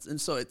nuts. And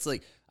so it's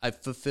like, I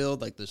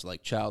fulfilled like this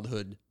like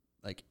childhood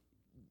like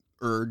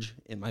urge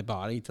in my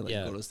body to like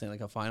Yeah. go to the Stanley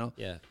Cup Final.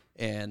 Yeah.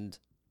 And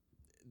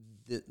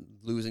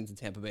losing to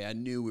Tampa Bay, I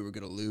knew we were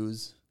going to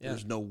lose. Yeah.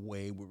 There's no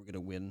way we were going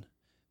to win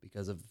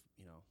because of,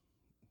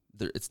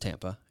 it's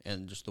Tampa,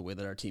 and just the way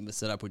that our team is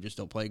set up, we just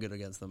don't play good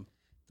against them.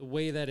 The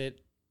way that it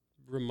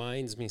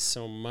reminds me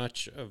so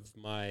much of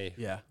my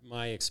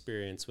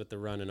experience with the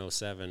run in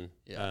 07.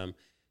 Yeah.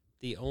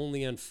 The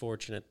only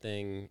unfortunate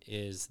thing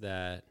is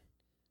that,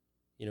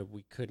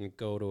 we couldn't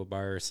go to a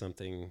bar or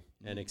something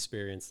and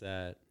experience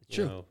that,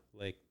 Sure.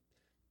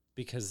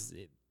 because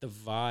the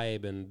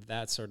vibe and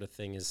that sort of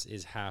thing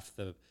is half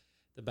the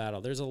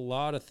battle. There's a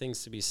lot of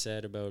things to be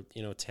said about,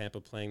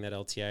 Tampa playing that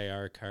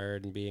LTIR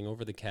card and being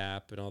over the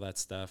cap and all that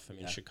stuff. I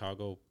mean, Yeah.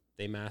 Chicago,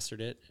 they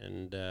mastered it,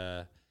 and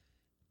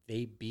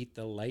they beat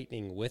the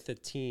Lightning with a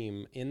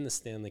team in the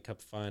Stanley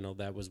Cup final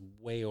that was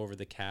way over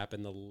the cap,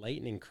 and the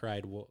Lightning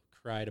cried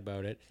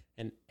about it,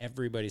 and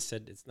everybody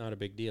said it's not a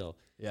big deal.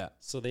 Yeah.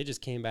 So they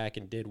just came back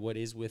and did what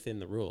is within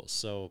the rules.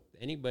 So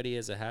anybody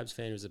as a Habs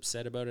fan who's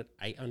upset about it,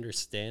 I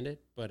understand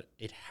it, but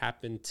it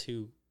happened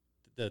to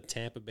the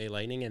Tampa Bay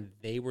Lightning, and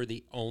they were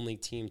the only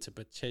team to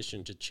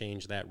petition to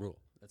change that rule,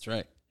 That's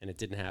right. and it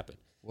didn't happen.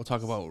 We'll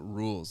talk about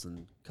rules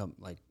and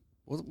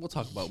we'll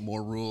talk about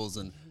more rules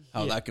and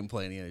how Yeah. that can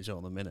play in the NHL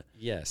in a minute.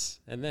 Yes.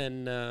 And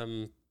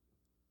then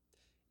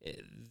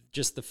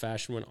just the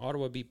fashion when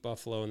Ottawa beat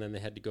Buffalo, and then they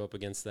had to go up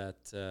against that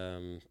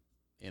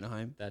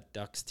Anaheim, that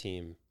Ducks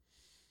team.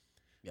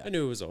 Yeah. I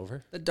knew it was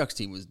over. the Ducks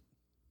team was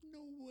no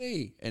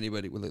way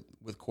anybody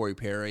with Corey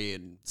Perry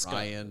and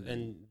Ryan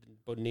and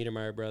both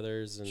Niedermeyer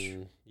brothers, and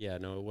it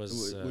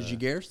was. was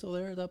Jaguar still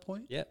there at that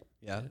point? Yeah.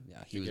 Yeah,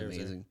 he was Jaguar there.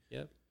 amazing.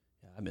 Yep.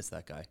 Yeah, I miss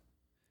that guy.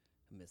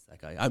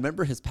 I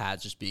remember his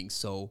pads just being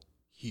so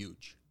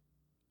huge.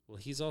 Well,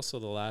 he's also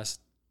the last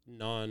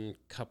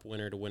non-cup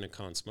winner to win a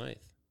Conn Smythe.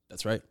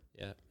 That's right.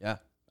 Yeah. Yeah,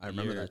 I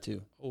remember Year that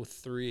too.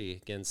 03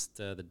 against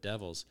the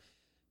Devils,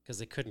 because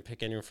they couldn't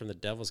pick anyone from the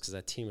Devils because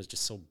that team was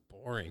just so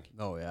boring.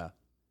 Oh yeah,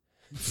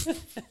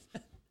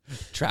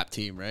 trap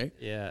team, right?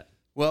 Yeah.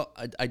 Well,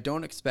 I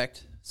don't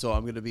expect. So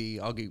I'll be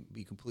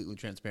completely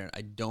transparent.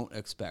 I don't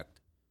expect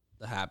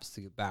the Habs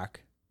to get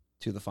back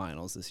to the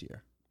finals this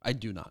year. I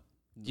do not.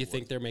 Do you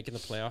think they're making the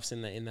playoffs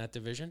in that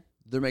division?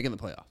 They're making the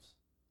playoffs?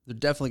 They're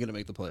definitely going to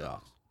make the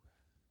playoffs.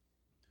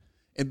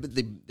 But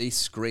they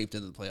scraped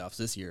into the playoffs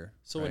this year.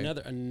 So right?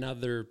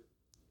 another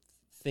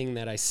thing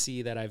that I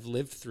see that I've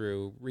lived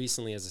through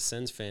recently as a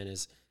Sens fan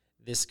is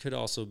this could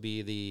also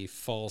be the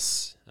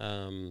false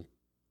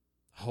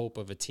hope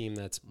of a team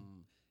that's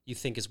you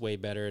think is way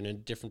better in a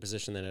different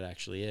position than it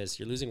actually is.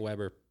 You're losing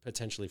Weber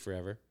potentially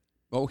forever.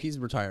 Oh, he's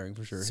retiring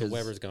for sure. So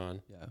Weber's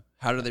gone. Yeah.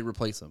 How do they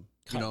replace him?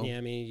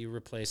 Kotkaniemi, you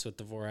replace with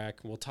Dvorak.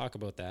 We'll talk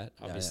about that,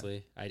 Yeah,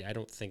 obviously. I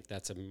don't think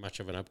that's much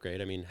of an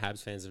upgrade. I mean,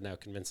 Habs fans have now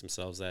convinced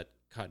themselves that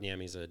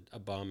Kotkaniemi's a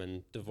bum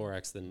and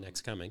Dvorak's the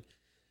next coming,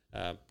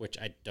 which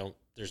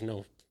there's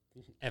no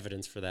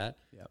evidence for that.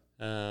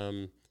 Yeah.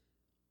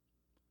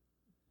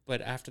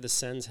 But after the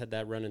Sens had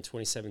that run in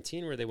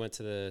 2017 where they went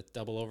to the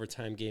double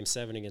overtime Game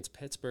 7 against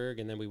Pittsburgh,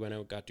 and then we went out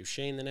and got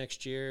Duchesne the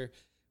next year,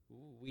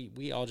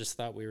 we all just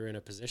thought we were in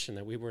a position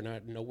that we were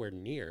nowhere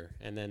near,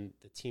 and then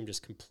the team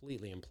just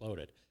completely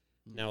imploded.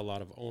 Now a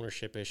lot of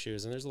ownership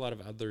issues, and there's a lot of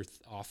other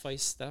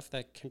off-ice stuff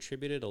that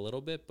contributed a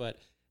little bit, but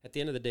at the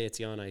end of the day, it's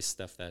the on-ice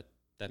stuff that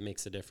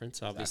makes a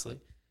difference, obviously.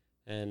 Exactly.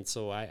 And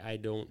so I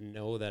don't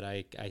know that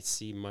I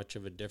see much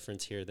of a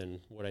difference here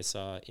than what I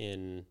saw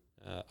in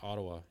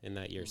Ottawa in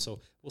that year. So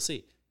we'll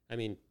see. I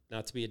mean,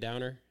 not to be a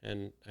downer,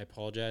 and I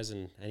apologize,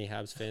 and any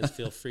Habs fans,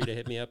 feel free to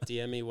hit me up,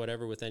 DM me,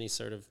 whatever, with any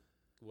sort of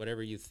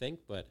whatever you think,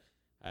 but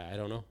I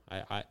don't know.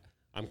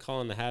 I'm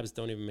calling the Habs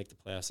don't even make the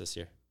playoffs this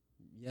year.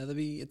 Yeah,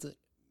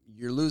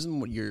 you're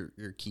losing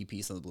your key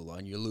piece on the blue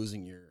line. You're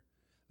losing your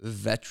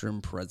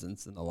veteran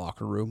presence in the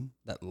locker room,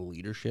 that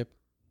leadership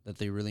that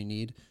they really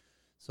need.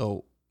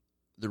 So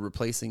they're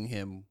replacing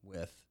him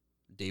with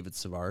David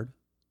Savard.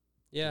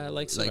 Yeah, I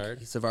like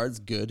Savard. Savard's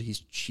good. He's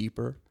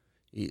cheaper.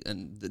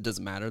 And it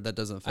doesn't matter. That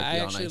doesn't affect I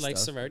the actually on-ice like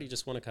stuff. Savard. He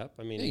just won a cup.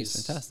 I mean, Yeah,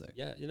 he's fantastic.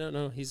 Yeah,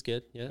 no, he's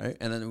good. Yeah. Right?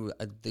 And then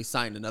they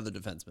signed another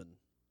defenseman.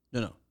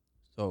 No.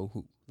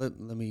 So let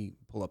me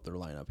pull up their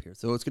lineup here.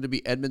 So it's going to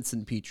be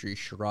Edmondson, Petrie,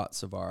 Sherratt,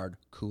 Savard,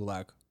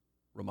 Kulak,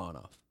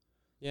 Romanov.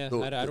 Yeah,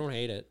 So I don't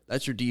hate it.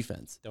 That's your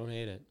defense. Don't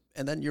hate it.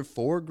 And then your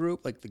forward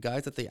group, like the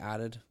guys that they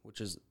added, which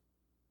is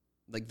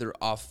like they're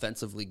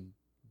offensively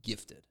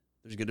gifted.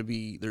 There's going to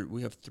be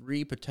we have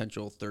 3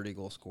 potential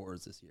 30-goal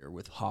scorers this year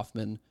with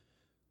Hoffman,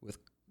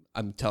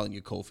 I'm telling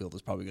you, Caulfield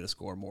is probably going to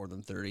score more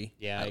than 30.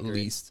 Yeah, I at agree.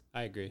 least.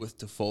 I agree. With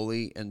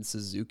Toffoli and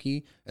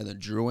Suzuki, and then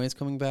Drouin's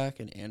coming back,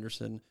 and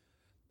Anderson.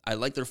 I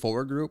like their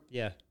forward group.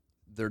 Yeah.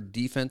 Their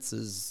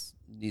defense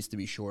needs to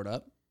be shored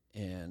up,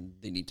 and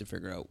they need to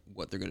figure out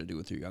what they're going to do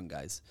with their young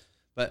guys.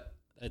 But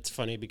It's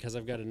funny because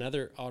I've got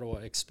another Ottawa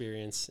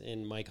experience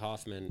in Mike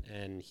Hoffman,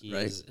 and he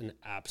Right. is an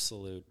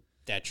absolute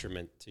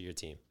detriment to your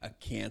team. a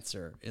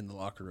cancer in the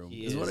locker room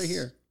He is what I is-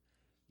 hear.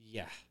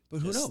 Yeah. But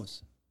who Just-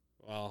 knows?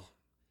 Well,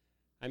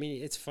 I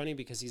mean, it's funny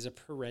because he's a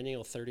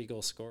perennial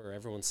 30-goal scorer.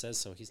 Everyone says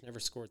so. He's never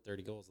scored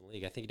 30 goals in the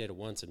league. I think he did it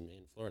once in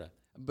Florida.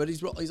 But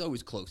he's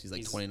always close. He's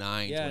like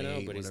 29, Yeah, I 28,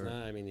 know, but he's whatever.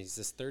 not. I mean, he's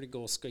this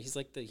 30-goal score. He's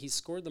like he's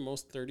scored the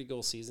most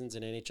 30-goal seasons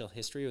in NHL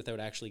history without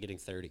actually getting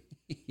 30.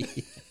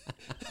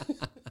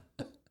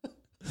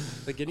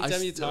 Like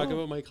anytime you talk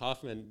about Mike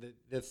Hoffman,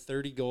 the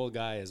 30-goal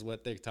guy is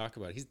what they talk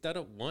about. He's done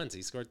it once.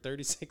 He scored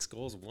 36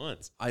 goals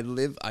once. I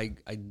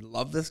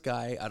love this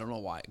guy. I don't know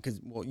why. Because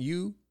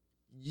you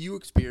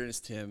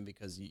experienced him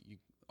because you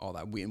all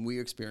that. We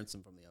experienced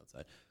him from the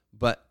outside.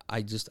 But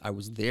I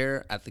was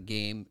there at the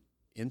game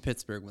in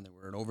Pittsburgh when they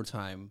were in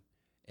overtime,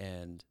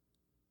 and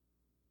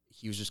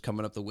he was just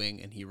coming up the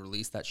wing, and he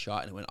released that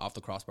shot, and it went off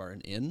the crossbar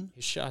and in.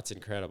 His shot's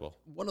incredible.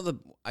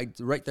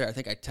 Right there, I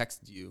think I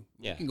texted you.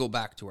 Yeah. We can go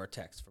back to our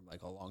text from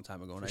like a long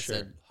time ago, and For I sure.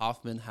 said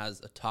Hoffman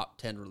has a top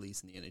 10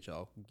 release in the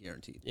NHL,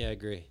 guaranteed. Yeah, I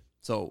agree.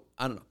 So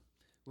I don't know.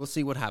 We'll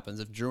see what happens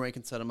if Drouin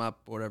can set him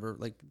up or whatever.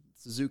 Like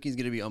Suzuki's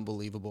going to be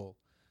unbelievable.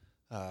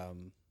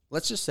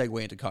 Let's just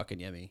segue into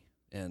Kotkaniemi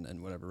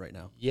and whatever right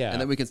now. Yeah.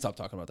 And then we can stop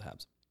talking about the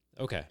Habs.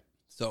 Okay.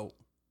 So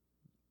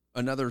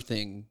another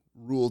thing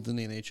ruled in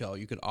the NHL,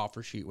 you could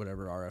offer sheet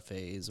whatever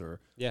RFAs or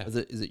Yeah. is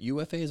it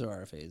UFAs or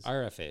RFAs?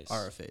 RFAs.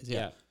 RFAs,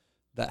 yeah.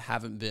 That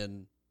haven't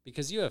been.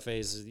 Because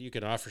UFAs, you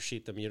can offer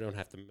sheet them. You don't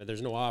have to.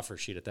 There's no offer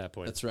sheet at that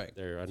point. That's right.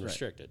 They're That's right.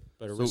 unrestricted.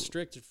 But a So-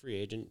 restricted free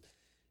agent,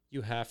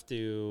 you have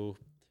to.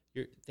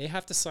 They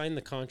have to sign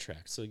the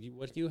contract. So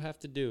what you have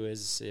to do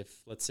is,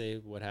 if let's say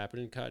what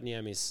happened in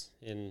Kotkaniemi's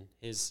in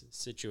his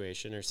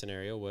situation or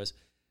scenario was,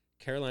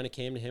 Carolina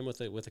came to him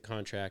with a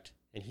contract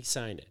and he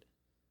signed it.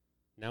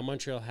 Now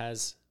Montreal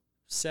has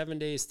 7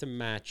 days to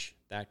match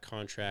that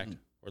contract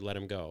or let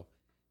him go.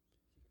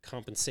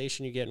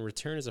 Compensation you get in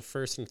return is a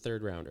first and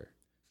third rounder.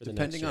 For the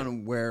next Depending year.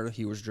 on where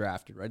he was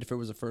drafted, right? If it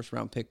was a first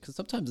round pick, because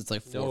sometimes it's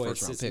like four No,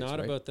 first round it's picks, not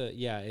right? about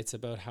it's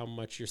about how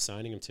much you're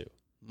signing him to.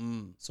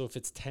 Mm, So if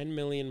it's 10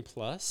 million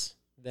plus,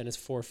 then it's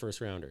 4 first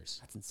rounders.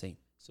 that's insane.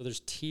 So there's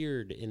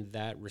tiered in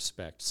that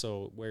respect.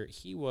 So where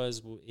he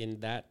was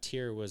in that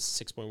tier was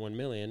 6.1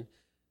 million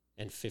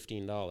and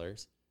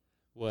 $15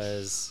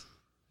 was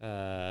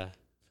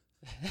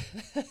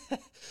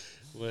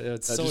well,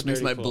 it's That so just makes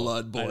dirty my pool.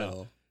 blood I know,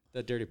 boil.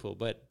 the dirty pool.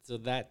 But so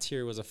that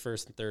tier was a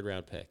first and third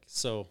round pick.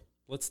 So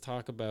let's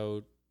talk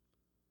about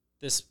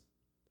this.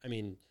 I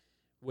mean,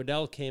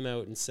 Waddell came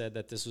out and said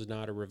that this was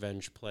not a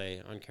revenge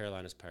play on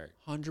Carolina's part.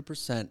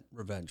 100%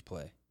 revenge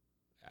play.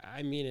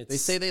 I mean, it's They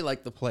say they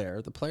like the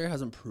player. The player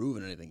hasn't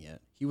proven anything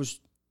yet. He was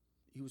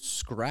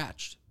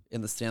scratched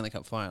in the Stanley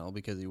Cup final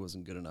because he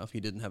wasn't good enough. He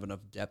didn't have enough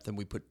depth, and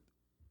we put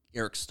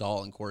Eric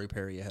Stahl and Corey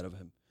Perry ahead of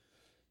him,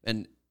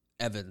 and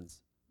Evans.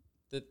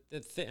 the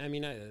thing. I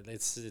mean,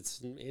 it's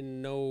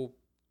in no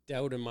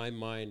doubt in my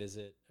mind is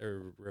it a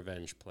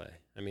revenge play.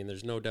 I mean,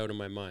 there's no doubt in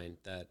my mind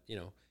that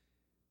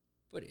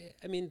But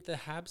I mean, the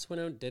Habs went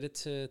out and did it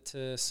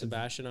to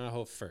Sebastian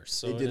Aho first.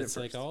 So They did it it's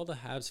like first. all the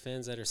Habs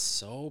fans that are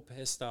so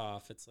pissed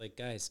off. It's like,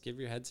 guys, give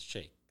your heads a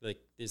shake. Like,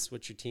 this is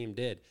what your team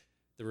did.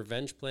 The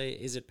revenge play,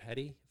 is it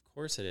petty? Of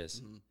course it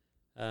is.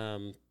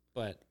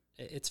 But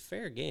it's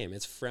fair game.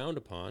 It's frowned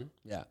upon.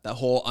 Yeah, that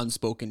whole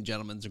unspoken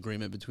gentleman's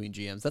agreement between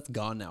GMs, that's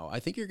gone now.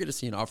 I think you're going to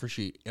see an offer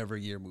sheet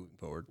every year moving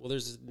forward. Well,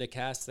 there's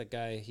Nikas, that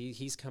guy.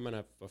 He's coming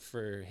up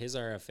for his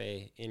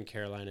RFA in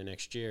Carolina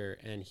next year,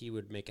 and he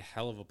would make a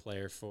hell of a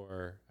player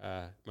for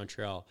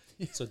Montreal.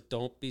 So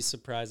don't be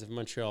surprised if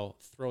Montreal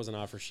throws an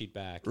offer sheet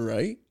back.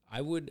 Right? I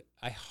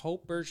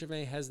hope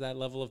Bergevin has that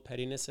level of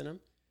pettiness in him,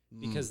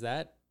 because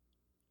that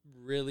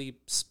really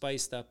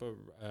spiced up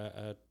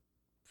a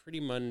pretty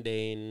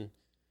mundane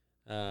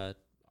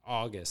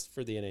August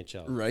for the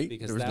NHL. Right?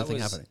 Because There was that nothing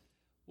happening.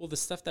 Well, the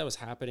stuff that was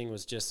happening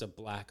was just a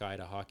black eye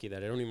to hockey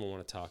that I don't even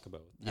want to talk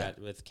about. Yeah. That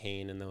with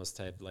Kane and those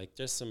type, like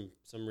just some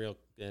real,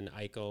 and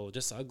Eichel,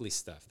 just ugly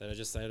stuff that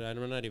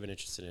I'm not even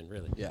interested in,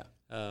 really. Yeah.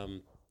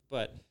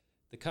 But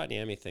the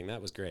Kotkaniemi thing,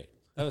 that was great.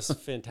 That was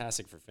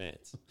fantastic for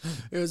fans.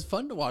 It was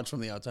fun to watch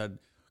from the outside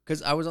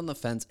because I was on the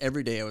fence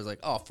every day. I was like,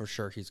 oh, for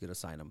sure he's going to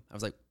sign him. I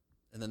was like,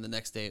 and then the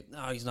next day, no,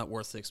 he's not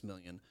worth $6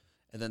 million.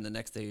 And then the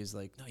next day he's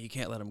like, no, you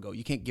can't let him go.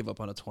 You can't give up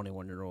on a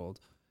 21-year-old.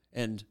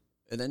 And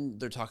then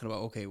they're talking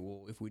about, okay,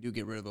 well, if we do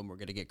get rid of him, we're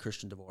going to get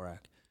Christian Dvorak.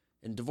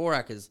 And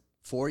Dvorak is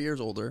 4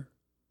 years older,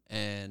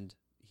 and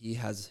he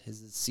has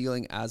his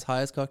ceiling as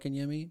high as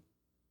Kotkaniemi?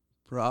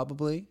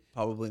 Probably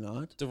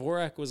not.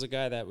 Dvorak was a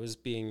guy that was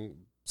being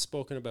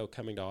spoken about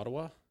coming to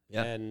Ottawa.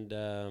 Yeah.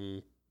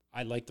 And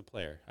I like the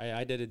player.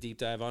 I did a deep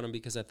dive on him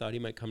because I thought he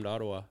might come to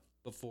Ottawa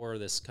before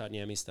this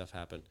Kotkaniemi stuff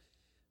happened.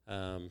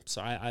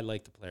 So I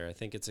like the player. I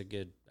think it's a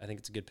good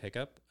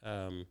pickup.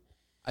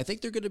 I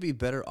think they're going to be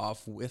better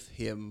off with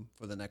him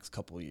for the next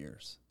couple of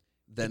years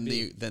than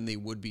they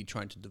would be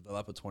trying to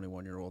develop a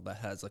 21-year-old that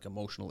has like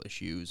emotional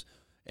issues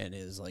and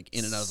is like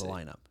in and out of the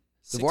lineup.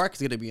 Dvorak is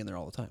going to be in there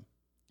all the time.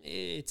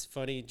 It's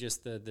funny,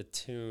 just the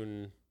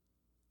tune,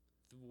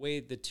 the way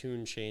the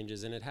tune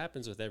changes, and it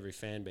happens with every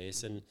fan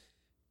base. And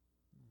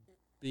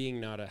being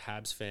not a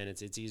Habs fan,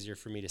 it's easier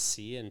for me to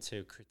see and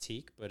to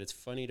critique. But it's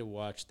funny to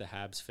watch the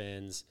Habs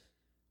fans,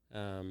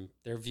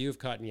 their view of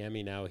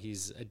Kotkaniemi now.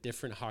 He's a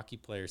different hockey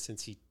player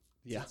since he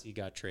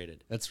got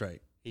traded. That's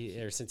right.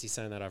 Since he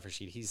signed that offer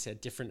sheet, he's a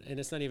different, and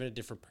it's not even a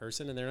different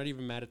person. And they're not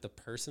even mad at the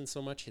person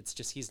so much. It's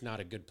just he's not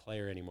a good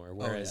player anymore.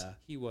 Whereas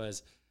he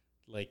was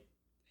like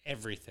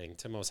everything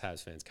to most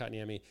Habs fans.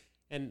 Kotkaniemi,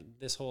 and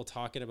this whole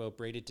talking about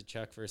Brady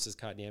Tkachuk versus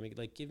Kotkaniemi,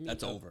 like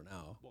That's over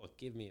now. Well,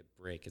 give me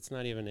a break. It's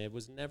not even. It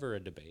was never a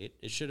debate.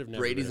 It should have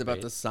never. Brady's been a about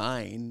debate. to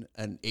sign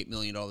an $8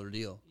 million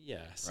deal. Yeah,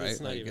 so right?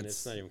 it's not Like even.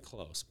 It's not even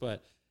close.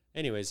 But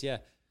anyways, yeah.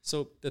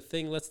 So the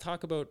thing. Let's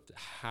talk about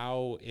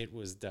how it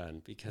was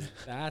done, because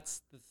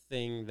that's the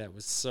thing that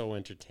was so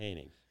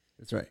entertaining.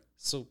 That's right.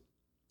 So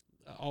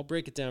I'll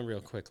break it down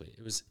real quickly.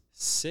 It was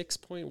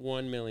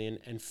 $6.1 million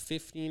and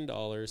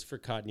 $15 for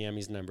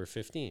Kotkaniemi's number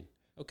 15.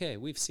 Okay,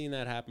 we've seen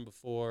that happen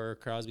before.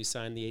 Crosby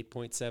signed the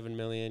 $8.7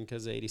 million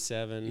because of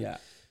 87. Yeah.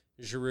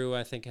 Giroux,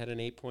 I think, had an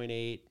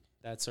 8.8,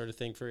 that sort of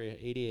thing for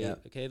 88. Yeah.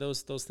 Okay,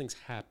 those things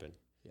happen.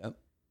 Yep.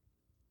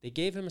 They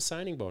gave him a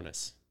signing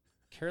bonus.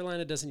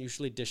 Carolina doesn't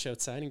usually dish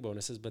out signing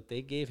bonuses, but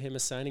they gave him a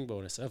signing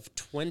bonus of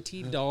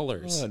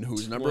 $20. And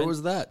whose number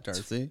was that,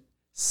 Darcy?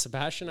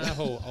 Sebastian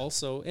Aho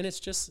also, and it's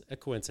just a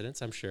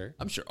coincidence, I'm sure.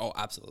 I'm sure. Oh,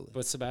 absolutely.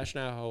 But Sebastian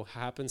Aho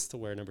happens to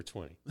wear number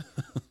 20.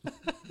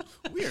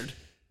 Weird.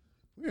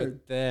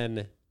 But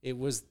then it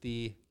was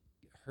the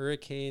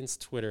Hurricanes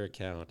Twitter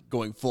account.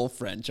 Going full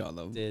French on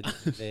them. Did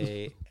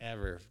they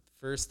ever?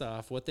 First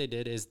off, what they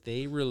did is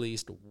they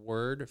released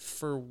word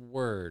for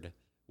word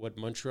what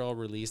Montreal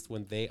released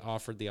when they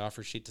offered the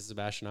offer sheet to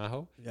Sebastian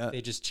Aho. Yeah. They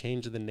just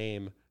changed the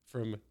name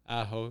from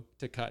Aho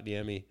to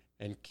Kotkaniemi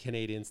and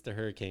Canadians to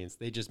Hurricanes.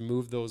 They just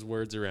moved those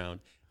words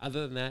around.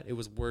 Other than that, it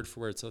was word for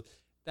word. So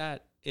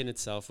that in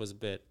itself was a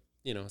bit,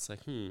 it's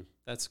like,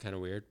 that's kind of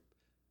weird.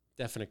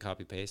 Definite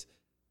copy paste.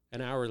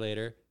 An hour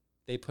later,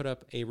 they put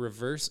up a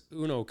reverse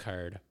Uno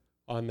card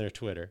on their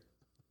Twitter.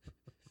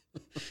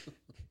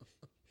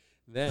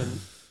 Then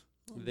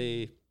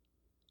they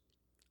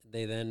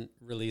then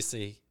release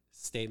a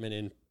statement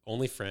in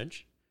only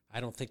French.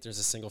 I don't think there's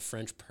a single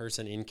French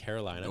person in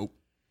Carolina. Nope.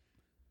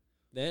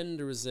 Then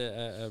there was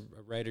a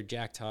writer,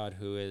 Jack Todd,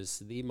 who is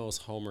the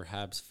most Homer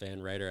Habs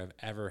fan writer I've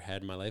ever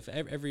had in my life.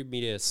 Every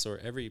media source,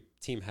 every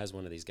team has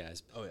one of these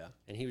guys. Oh, yeah.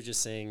 And he was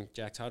just saying,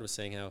 Jack Todd was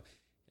saying how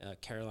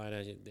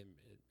Carolina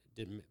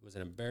was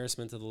an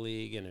embarrassment to the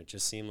league, and it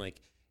just seemed like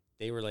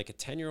they were like a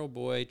 10-year-old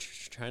boy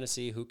trying to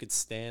see who could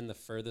stand the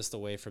furthest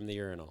away from the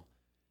urinal.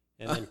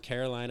 And then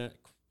Carolina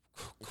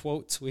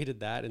quote tweeted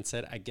that and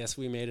said, "I guess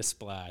we made a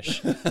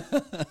splash."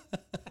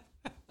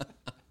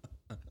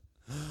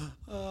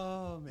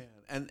 Oh, man.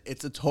 And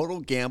it's a total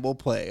gamble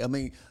play. I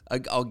mean,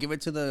 I'll give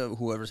it to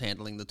whoever's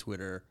handling the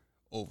Twitter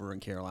over in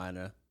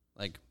Carolina.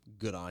 Like,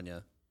 good on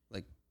you.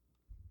 Like,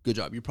 good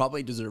job. You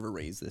probably deserve a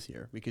raise this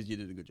year because you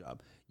did a good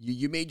job.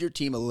 You made your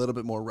team a little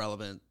bit more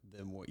relevant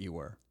than what you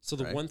were. So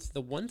the right?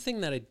 one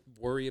thing that I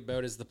worry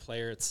about is the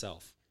player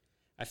itself.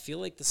 I feel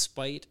like the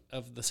spite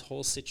of this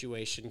whole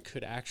situation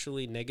could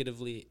actually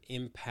negatively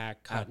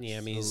impact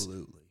Kotkaniemi's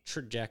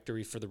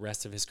trajectory for the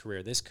rest of his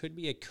career. This could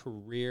be a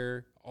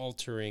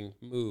career-altering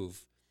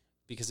move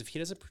because if he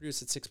doesn't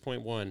produce at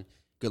 6.1,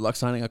 good luck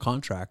signing a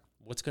contract.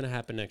 What's going to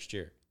happen next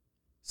year?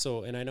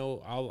 So, and I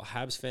know all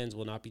Habs fans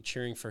will not be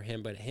cheering for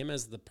him, but him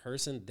as the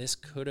person, this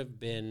could have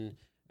been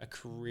a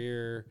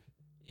career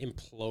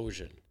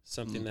implosion,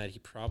 something that he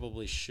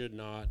probably should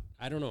not.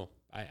 I don't know.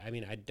 I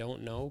mean, I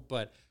don't know,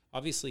 but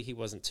obviously he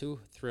wasn't too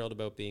thrilled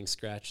about being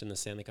scratched in the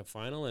Stanley Cup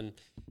final, and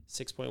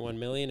 $6.1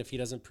 million. If he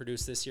doesn't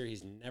produce this year,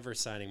 he's never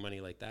signing money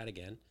like that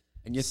again.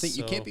 And you think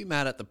you can't be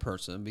mad at the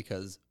person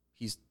because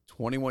he's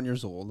 21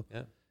 years old,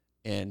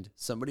 and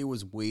somebody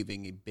was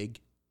waving a big,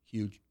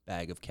 huge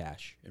bag of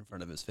cash in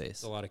front of his face.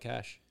 It's a lot of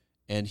cash.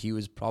 And he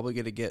was probably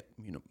going to get,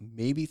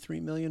 maybe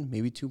 $3 million,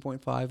 maybe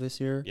 2.5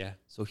 this year. Yeah.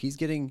 So he's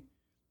getting,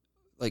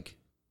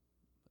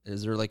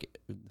 is there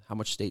how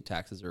much state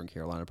taxes are in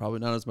Carolina? Probably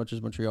not as much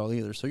as Montreal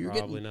either. So you're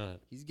probably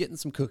not. He's getting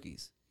some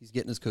cookies. He's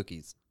getting his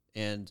cookies,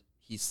 and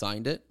he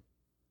signed it.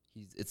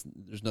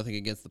 There's nothing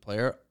against the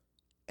player.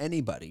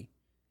 Anybody,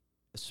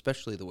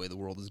 especially the way the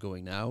world is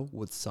going now,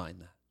 would sign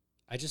that.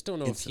 I just don't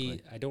know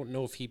instantly. I don't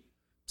know if he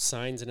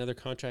signs another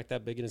contract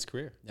that big in his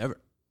career. Never.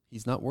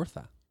 He's not worth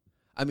that.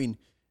 I mean,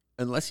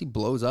 unless he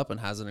blows up and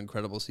has an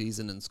incredible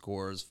season and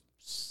scores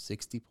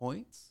 60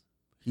 points.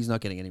 He's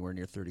not getting anywhere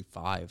near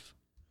 35.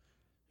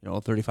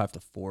 35 to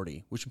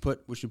 40. We should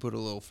put a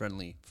little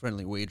friendly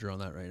wager on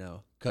that right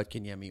now. Cut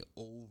Kanyemi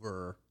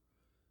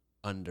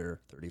under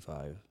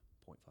 35.5.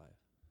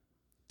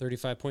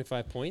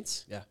 35.5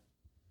 points? Yeah.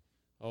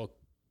 Oh,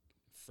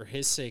 for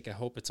his sake, I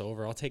hope it's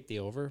over. I'll take the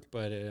over,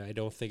 but I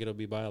don't think it'll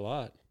be by a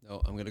lot.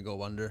 No, I'm gonna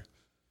go under.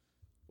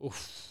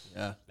 Oof.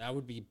 Yeah. That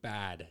would be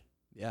bad.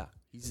 Yeah.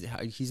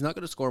 He's not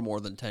gonna score more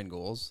than 10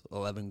 goals,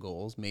 11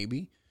 goals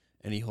maybe,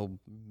 and he'll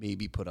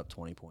maybe put up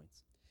 20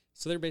 points.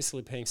 So they're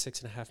basically paying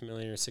 $6.5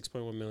 million or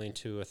 $6.1 million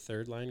to a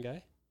third line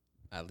guy?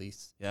 At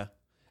least. Yeah.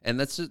 And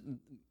that's just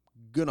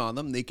good on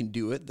them. They can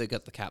do it. They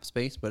got the cap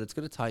space, but it's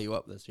gonna tie you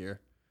up this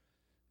year.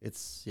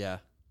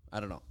 I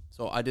don't know.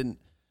 So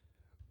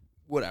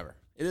whatever.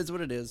 It is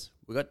what it is.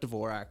 We got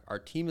Dvorak. Our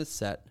team is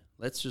set.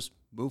 Let's just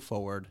move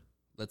forward.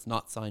 Let's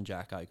not sign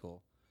Jack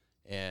Eichel.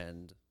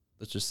 And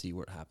let's just see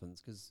what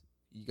happens. Because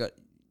you got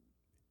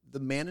the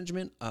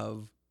management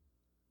of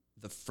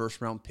the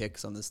first round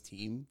picks on this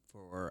team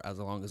for as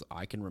long as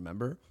I can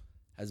remember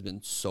has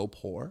been so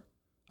poor.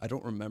 I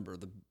don't remember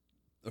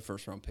the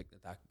first round pick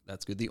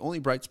that's good. The only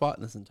bright spot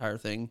in this entire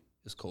thing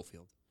is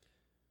Caulfield.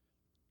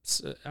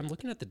 So I'm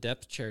looking at the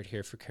depth chart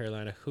here for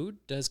Carolina. Who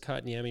does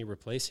Kotkaniemi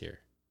replace here?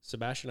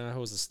 Sebastian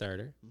Aho is the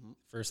starter,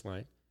 first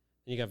line.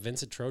 And you got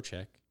Vincent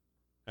Trocheck.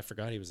 I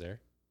forgot he was there.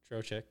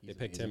 Trocheck. They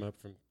picked him up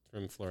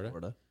from Florida.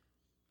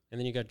 And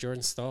then you got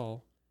Jordan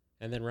Stahl.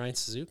 And then Ryan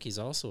Suzuki's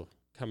also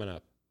coming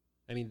up.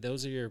 I mean,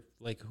 those are your,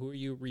 who are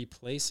you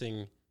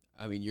replacing?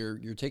 I mean, you're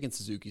taking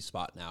Suzuki's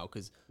spot now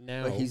because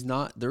he's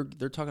not.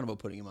 They're talking about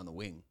putting him on the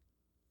wing.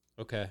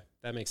 Okay,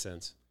 that makes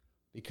sense.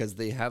 Because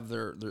they have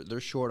they're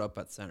short up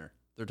at center.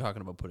 They're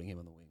talking about putting him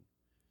on the wing.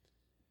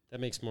 That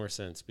makes more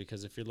sense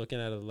because if you're looking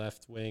at a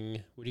left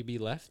wing, would he be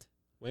left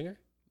winger?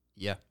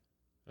 Yeah.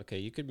 Okay,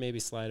 you could maybe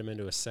slide him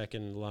into a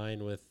second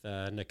line with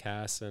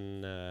Nakas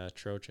and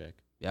Trocheck.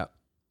 Yeah.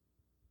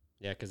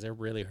 Yeah, because they're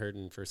really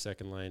hurting for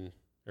second line,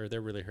 or they're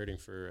really hurting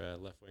for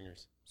left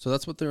wingers. So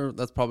that's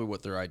probably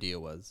what their idea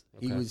was.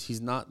 Okay. He's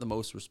not the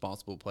most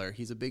responsible player.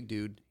 He's a big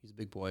dude. He's a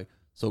big boy.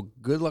 So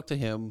good luck to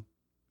him.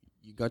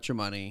 You got your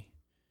money.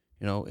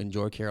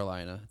 Enjoy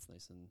Carolina. It's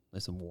nice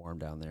and warm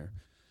down there.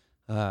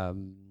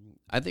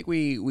 I think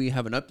we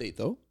have an update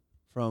though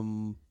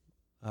from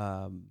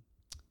the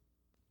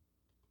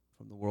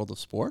world of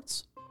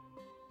sports.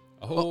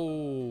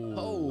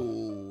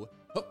 For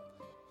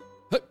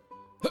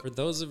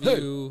those of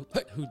you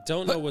who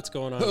don't know what's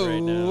going on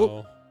right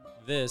now,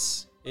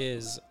 this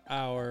is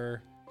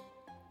our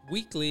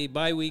weekly,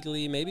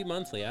 bi-weekly, maybe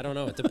monthly. I don't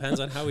know. It depends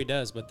on how he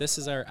does. But this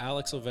is our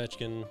Alex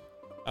Ovechkin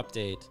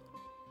update.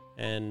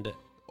 And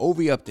OV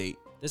update.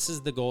 This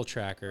is the goal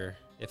tracker.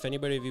 If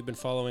anybody of you have been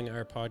following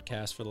our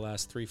podcast for the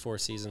last 3-4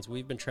 seasons,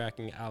 we've been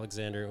tracking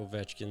Alexander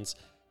Ovechkin's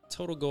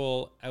total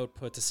goal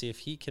output to see if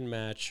he can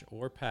match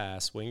or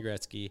pass Wayne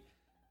Gretzky.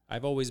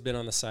 I've always been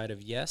on the side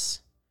of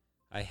yes.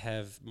 I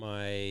have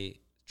my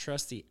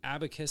trusty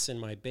abacus in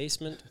my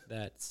basement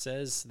that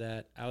says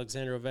that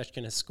Alexander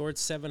Ovechkin has scored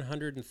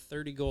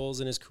 730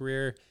 goals in his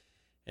career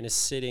and is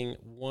sitting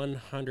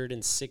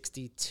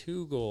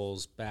 162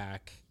 goals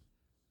back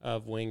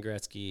of Wayne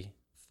Gretzky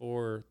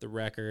for the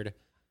record.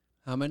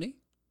 How many?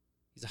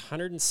 He's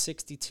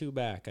 162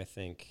 back, I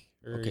think.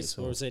 Or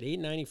so was it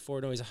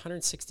 894? No, he's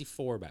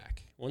 164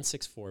 back.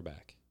 164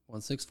 back.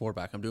 164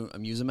 back.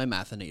 I'm using my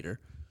mathinator.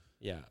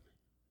 Yeah.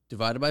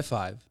 Divided by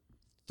 5.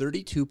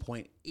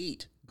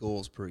 32.8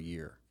 goals per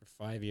year. For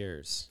 5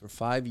 years. For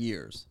 5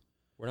 years.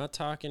 We're not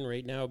talking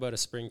right now about a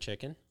spring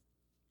chicken.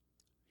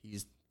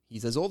 He's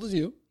as old as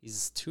you.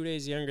 He's 2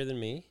 days younger than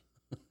me.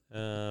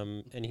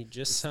 And he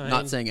just signed.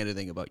 Not saying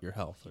anything about your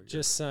health.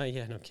 Just signed.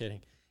 Yeah, no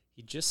kidding.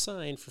 He just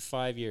signed for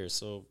 5 years,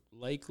 so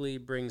likely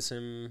brings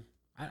him.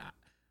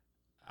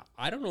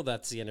 I don't know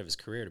that's the end of his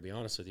career, to be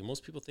honest with you.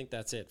 Most people think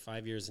that's it.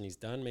 5 years and he's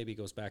done. Maybe he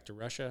goes back to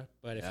Russia.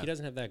 But if he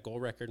doesn't have that goal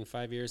record in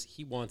 5 years,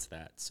 he wants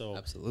that. So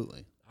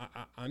absolutely.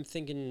 I'm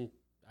thinking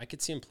I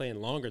could see him playing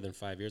longer than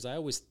 5 years. I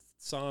always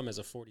saw him as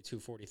a 42,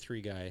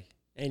 43 guy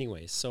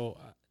anyway. So,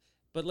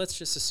 but let's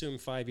just assume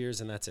 5 years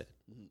and that's it.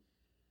 Mm-hmm.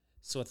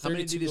 So how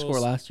many did he score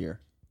last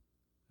year?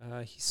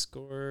 He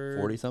scored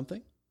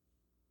 40-something?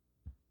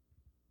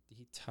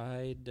 He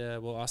tied,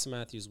 Austin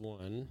Matthews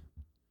won.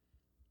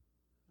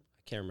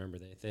 I can't remember.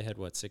 They had,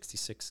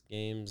 66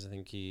 games? I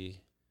think You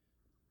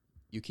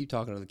keep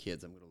talking to the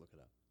kids. I'm going to look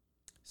it up.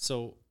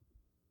 So,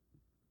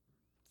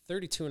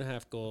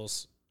 32.5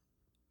 goals.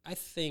 I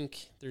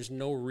think there's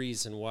no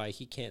reason why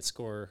he can't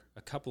score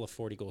a couple of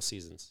 40-goal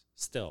seasons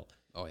still.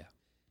 Oh, yeah.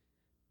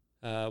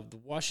 The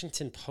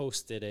Washington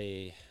Post did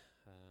a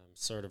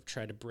sort of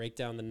try to break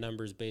down the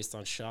numbers based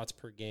on shots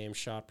per game,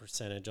 shot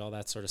percentage, all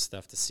that sort of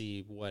stuff to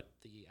see what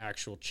the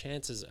actual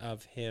chances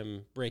of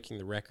him breaking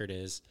the record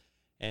is.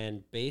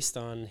 And based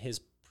on his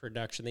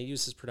production, they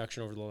used his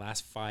production over the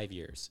last 5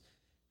 years.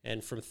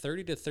 And from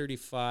 30 to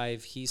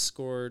 35, he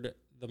scored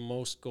the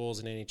most goals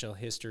in NHL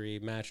history,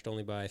 matched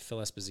only by Phil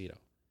Esposito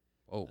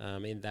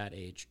in that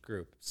age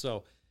group.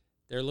 So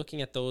they're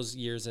looking at those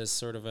years as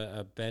sort of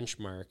a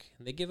benchmark.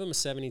 And they give him a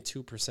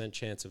 72%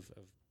 chance of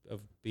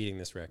beating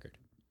this record.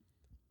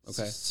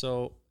 Okay.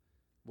 So,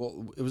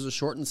 Well, it was a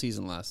shortened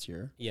season last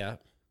year, yeah,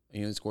 and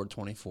he only scored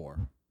 24.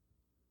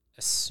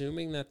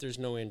 assuming that there's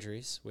no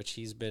injuries, which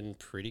he's been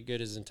pretty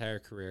good his entire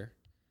career,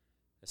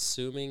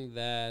 assuming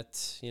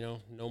that,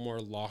 no more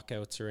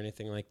lockouts or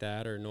anything like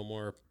that, or no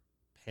more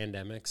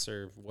pandemics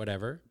or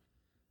whatever,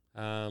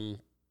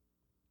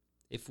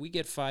 if we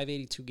get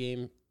 582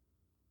 game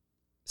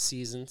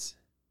seasons,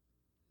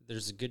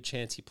 there's a good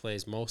chance he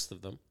plays most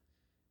of them.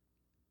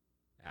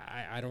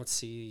 I don't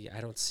see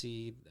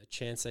a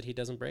chance that he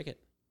doesn't break it.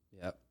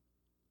 Yep.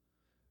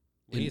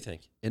 What do you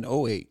think? In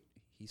 08,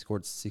 he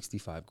scored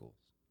 65 goals.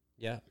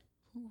 Yeah.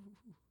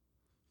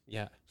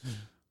 Yeah.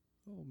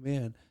 Oh,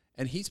 man.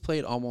 And he's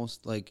played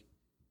almost like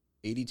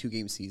 82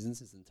 game seasons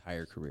his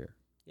entire career.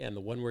 Yeah, and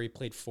the one where he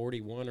played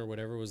 41 or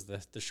whatever was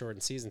the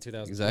shortened season,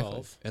 2012.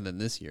 Exactly. And then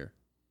this year.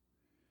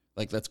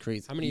 Like, that's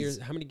crazy. How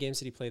many games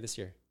did he play this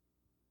year?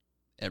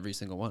 Every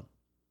single one.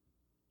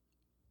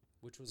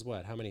 Which was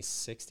what? How many?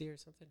 60 or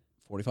something?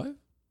 45?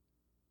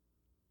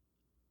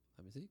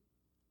 Let me see.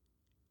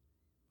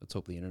 Let's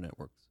hope the internet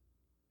works.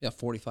 Yeah,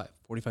 45.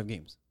 45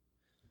 games.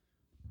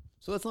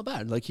 So that's not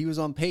bad. Like, he was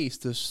on pace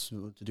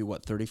to do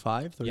what,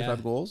 35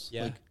 goals?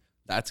 Yeah. Like,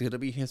 that's going to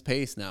be his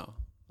pace now,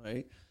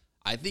 right?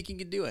 I think he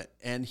can do it.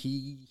 And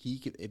he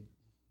could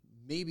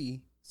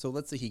maybe, so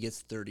let's say he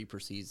gets 30 per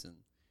season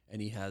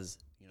and he has,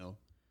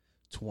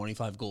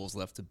 25 goals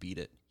left to beat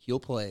it.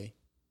 He'll play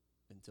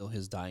until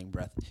his dying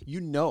breath.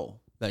 You know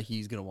that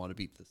he's going to want to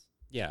beat this.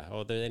 Yeah.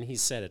 Oh, and he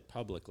said it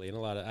publicly,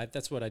 and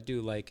that's what I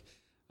do like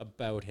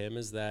about him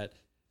is that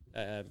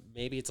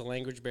maybe it's a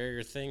language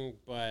barrier thing,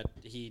 but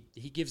he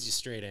gives you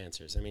straight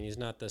answers. I mean, he's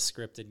not the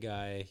scripted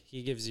guy.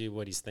 He gives you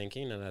what he's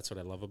thinking, and that's what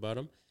I love about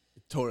him.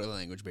 Totally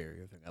language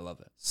barrier thing. I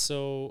love it.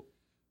 So,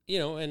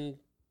 and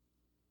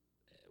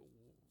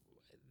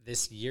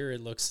this year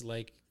it looks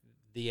like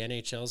the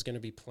NHL is going to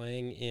be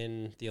playing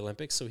in the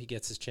Olympics, so he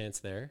gets his chance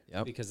there.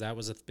 Yep. Because that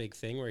was a big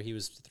thing where he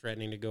was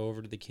threatening to go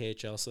over to the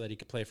KHL so that he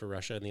could play for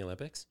Russia in the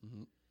Olympics.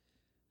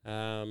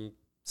 Mm-hmm.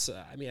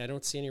 So, I mean, I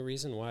don't see any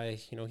reason why,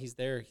 he's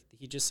there.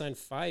 He just signed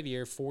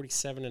 5-year,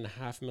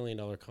 $47.5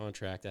 million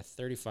contract at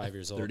 35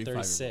 years old,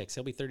 36.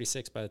 He'll be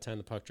 36 by the time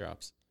the puck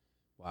drops.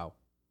 Wow.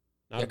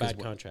 Not a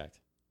bad contract.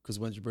 Because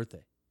when's your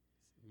birthday?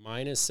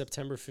 Mine is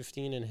September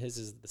 15, and his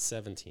is the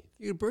 17th.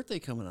 Your birthday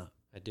coming up.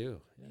 I do.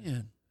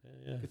 Man,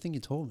 Yeah. good thing you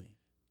told me.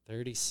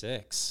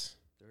 36.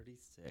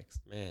 36.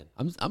 Man,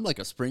 I'm like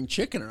a spring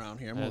chicken around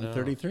here. I'm I only know.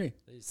 33.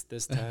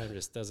 this time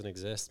just doesn't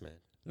exist,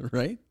 man.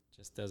 Right?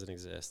 Just doesn't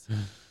exist.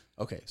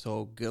 Okay,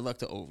 so good luck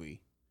to Ovi.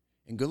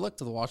 And good luck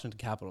to the Washington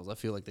Capitals. I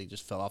feel like they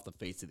just fell off the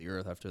face of the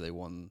earth after they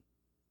won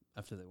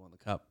the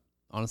cup.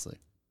 Honestly.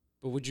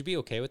 But would you be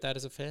okay with that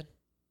as a fan?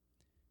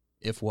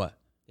 If what?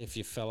 If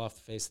you fell off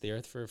the face of the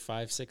earth for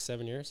 5, 6,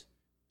 7 years?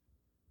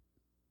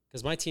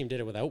 Because my team did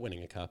it without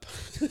winning a cup.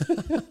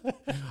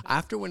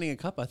 After winning a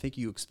cup, I think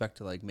you expect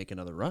to like make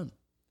another run,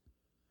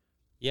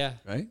 Yeah.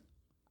 right?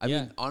 I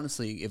Yeah. mean,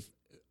 honestly, if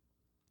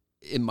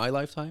in my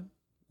lifetime,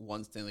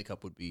 one Stanley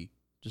Cup would be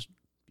just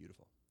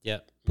beautiful. Yeah.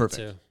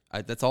 Perfect. Me too.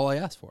 That's all I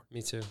ask for.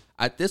 Me too.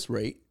 At this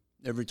rate,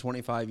 every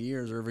 25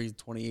 years or every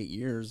 28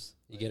 years,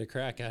 You get a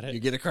crack at it. you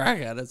get a crack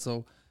at it.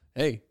 So,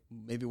 hey,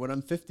 maybe when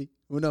I'm 50,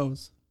 who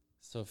knows?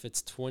 So if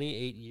it's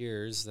 28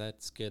 years,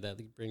 that's good.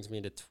 That brings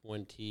me to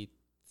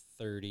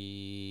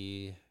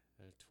 2043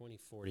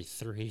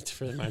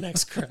 for my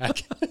next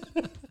crack.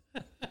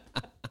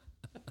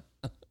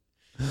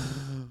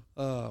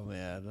 Oh,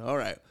 man. All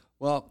right.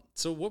 Well,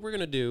 So what we're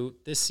gonna do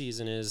this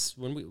season is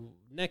when we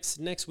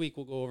next week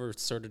we'll go over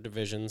sort of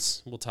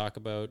divisions. We'll talk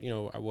about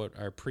what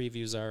our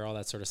previews are, all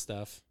that sort of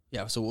stuff.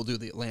 yeah, so we'll do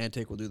the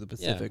Atlantic, we'll do the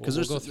Pacific, we'll because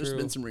go there's through-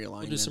 been some realignment.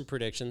 We'll do some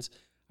predictions.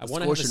 I The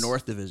want to have Scotia a,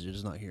 North Division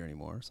is not here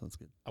anymore, so that's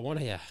good. I want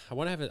to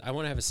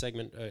have a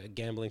segment, a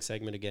gambling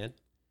segment again.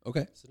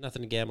 Okay. So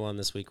nothing to gamble on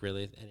this week,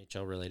 really,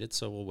 NHL related.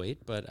 So we'll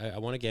wait. But I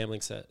want a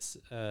gambling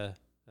section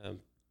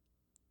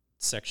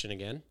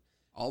again.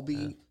 I'll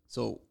be,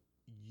 so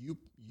you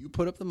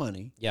put up the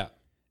money, Yeah,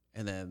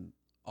 and then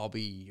I'll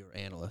be your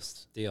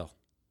analyst, deal.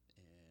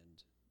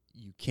 and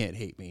you can't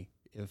hate me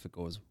if it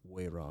goes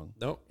way wrong.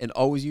 Nope. And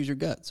always use your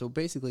gut. So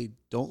basically,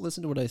 don't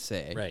listen to what I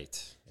say,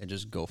 Right. and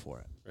just go for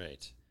it.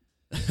 Right.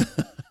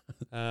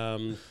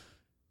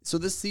 So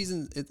this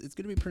season, it's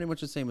going to be pretty much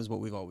the same as what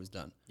we've always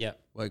done. Yeah.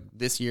 Like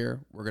this year,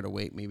 we're going to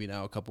wait maybe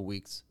now a couple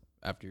weeks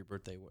after your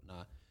birthday,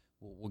 whatnot.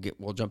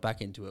 We'll jump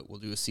back into it. We'll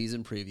do a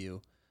season preview.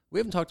 We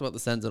haven't talked about the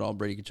Sens at all,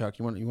 Brady Kachuk.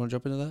 You want to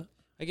jump into that?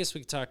 I guess we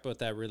could talk about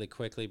that really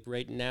quickly.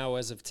 Right now,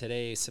 as of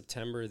today,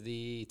 September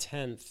the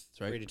 10th,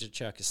 right. Brady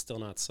Tkachuk is still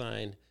not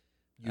signed.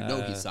 You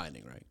know he's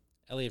signing, right?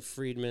 Elliot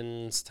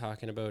Friedman's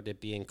talking about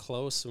it being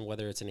close and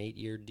whether it's an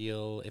 8-year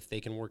deal. If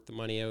they can work the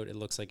money out, it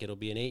looks like it'll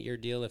be an 8-year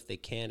deal. If they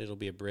can't, it'll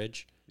be a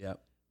bridge.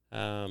 Yep.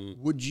 Um,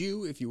 Would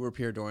you, if you were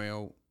Pierre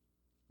Dorion,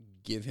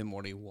 give him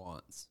what he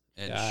wants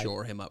and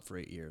shore him up for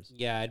 8 years?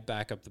 yeah, I'd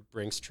back up the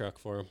Brinks truck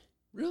for him.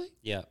 Really?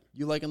 Yeah,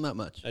 You like him that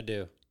much? I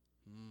do.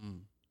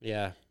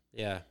 Yeah.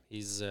 Yeah,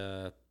 he's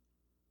a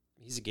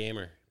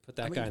gamer. Put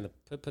that guy in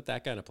the put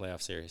that guy in a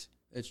playoff series.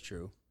 It's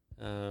true.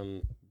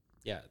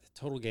 Yeah,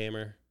 total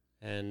gamer,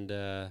 and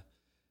I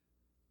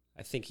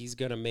think he's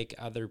gonna make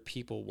other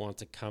people want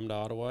to come to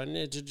Ottawa, and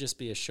it should just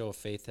be a show of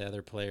faith to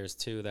other players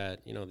too.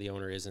 That the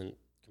owner isn't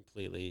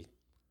completely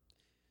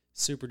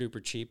super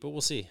duper cheap, but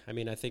we'll see. I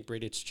mean, I think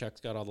Brady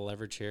Tkachuk's got all the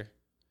leverage here.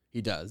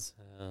 He does.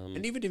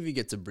 And even if he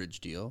gets a bridge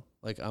deal,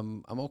 like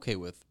I'm okay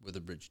with a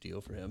bridge deal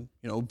for him.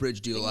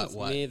 Bridge deal at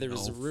what? Me, there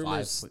was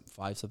rumors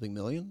 5 something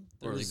million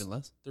or even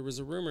less. There was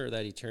a rumor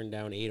that he turned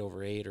down 8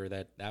 over 8, or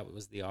that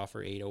was the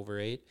offer, 8 over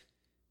 8.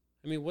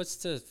 I mean, what's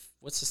to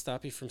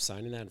stop you from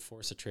signing that and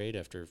force a trade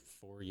after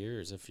 4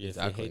 years if you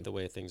hate the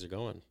way things are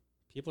going?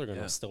 People are going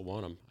to still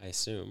want him, I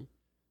assume.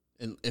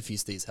 And if he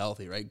stays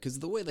healthy, right? Because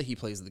the way that he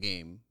plays the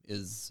game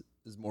is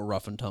more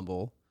rough and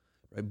tumble,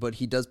 right? But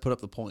he does put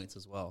up the points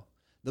as well.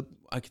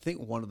 I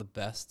think one of the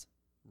best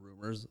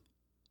rumors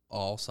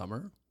all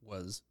summer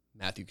was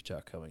Matthew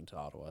Tkachuk coming to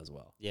Ottawa as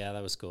well. Yeah,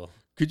 that was cool.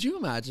 Could you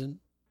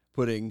imagine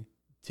putting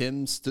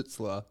Tim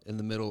Stützle in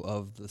the middle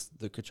of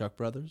the Tkachuk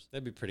brothers?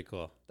 That'd be pretty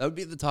cool. That would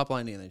be the top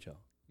line in the NHL.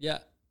 Yeah,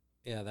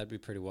 that'd be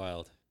pretty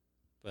wild.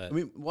 But I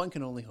mean, one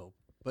can only hope.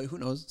 But who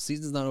knows?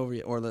 Season's not over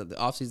yet, or the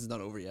off season's not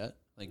over yet.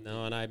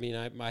 No, and I mean,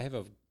 I have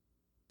a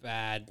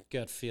bad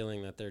gut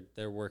feeling that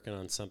they're working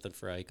on something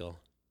for Eichel.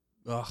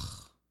 Ugh.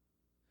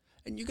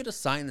 And you got to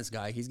sign this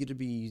guy. He's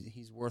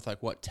worth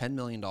 $10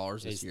 million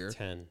this year.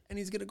 10. And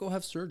he's going to go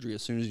have surgery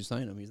as soon as you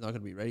sign him. He's not going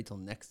to be ready till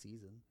next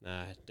season.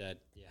 Nah,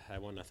 I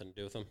want nothing to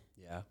do with him.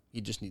 Yeah. He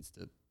just needs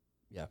to,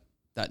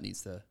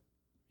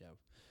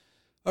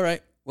 All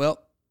right. Well,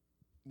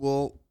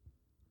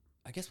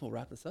 I guess we'll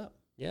wrap this up.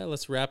 Yeah,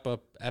 let's wrap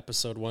up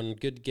episode 1.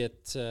 Good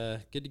to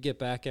get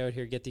back out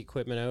here, get the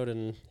equipment out,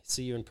 and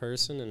see you in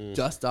person, and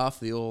dust off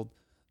the old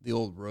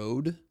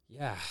road.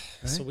 Yeah,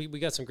 right? So we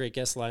got some great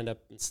guests lined up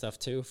and stuff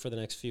too for the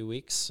next few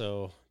weeks,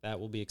 so that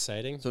will be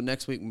exciting. So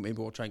next week maybe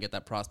we'll try and get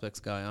that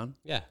prospects guy on.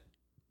 Yeah,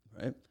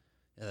 right.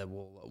 And then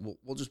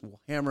we'll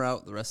hammer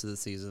out the rest of the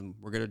season.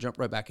 We're gonna jump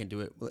right back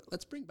into it.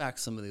 Let's bring back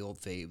some of the old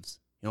faves.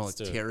 Like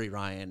Terry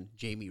Ryan,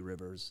 Jamie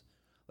Rivers.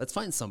 Let's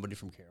find somebody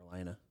from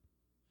Carolina.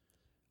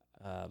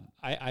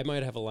 I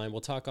might have a line. We'll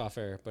talk off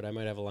air, but I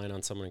might have a line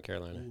on someone in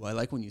Carolina. Ooh, I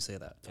like when you say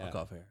that. Talk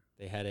off air.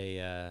 They had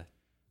a,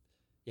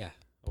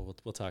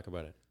 we'll talk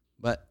about it.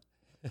 But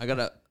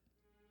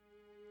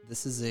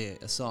this is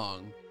a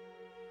song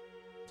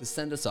to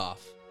send us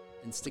off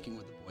and sticking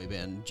with the boy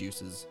band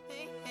Juices.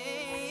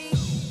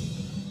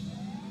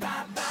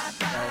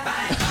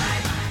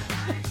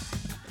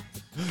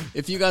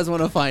 If you guys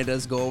want to find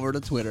us, go over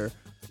to Twitter,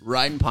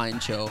 Ride and Pine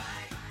Show.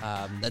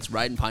 That's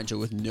Ride and Pine Show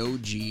with no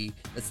G.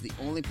 That's the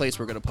only place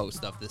we're going to post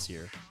stuff this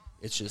year.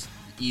 It's just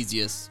the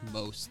easiest,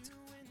 most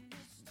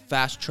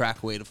fast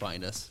track way to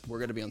find us. We're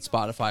going to be on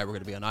Spotify. We're going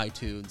to be on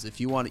iTunes. If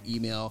you want to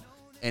email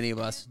any of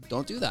us,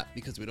 don't do that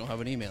because we don't have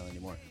an email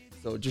anymore.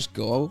 So just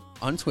go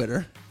on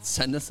Twitter,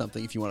 send us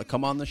something. If you want to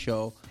come on the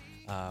show,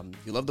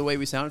 if you love the way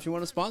we sound, if you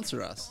want to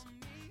sponsor us,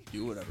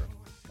 do whatever.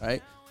 All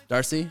right,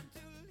 Darcy,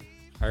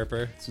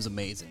 Harper, this was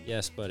amazing.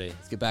 Yes, buddy.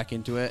 Let's get back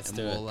into it, Let's and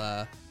do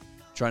we'll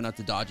try not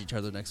to dodge each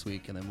other next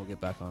week, and then we'll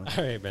get back on it.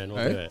 All right, man. We'll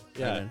All right? do it.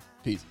 Yeah. All right, man.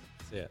 Peace.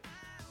 See ya.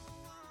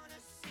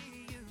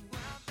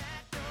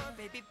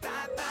 Bye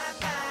bye.